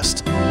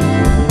podcast.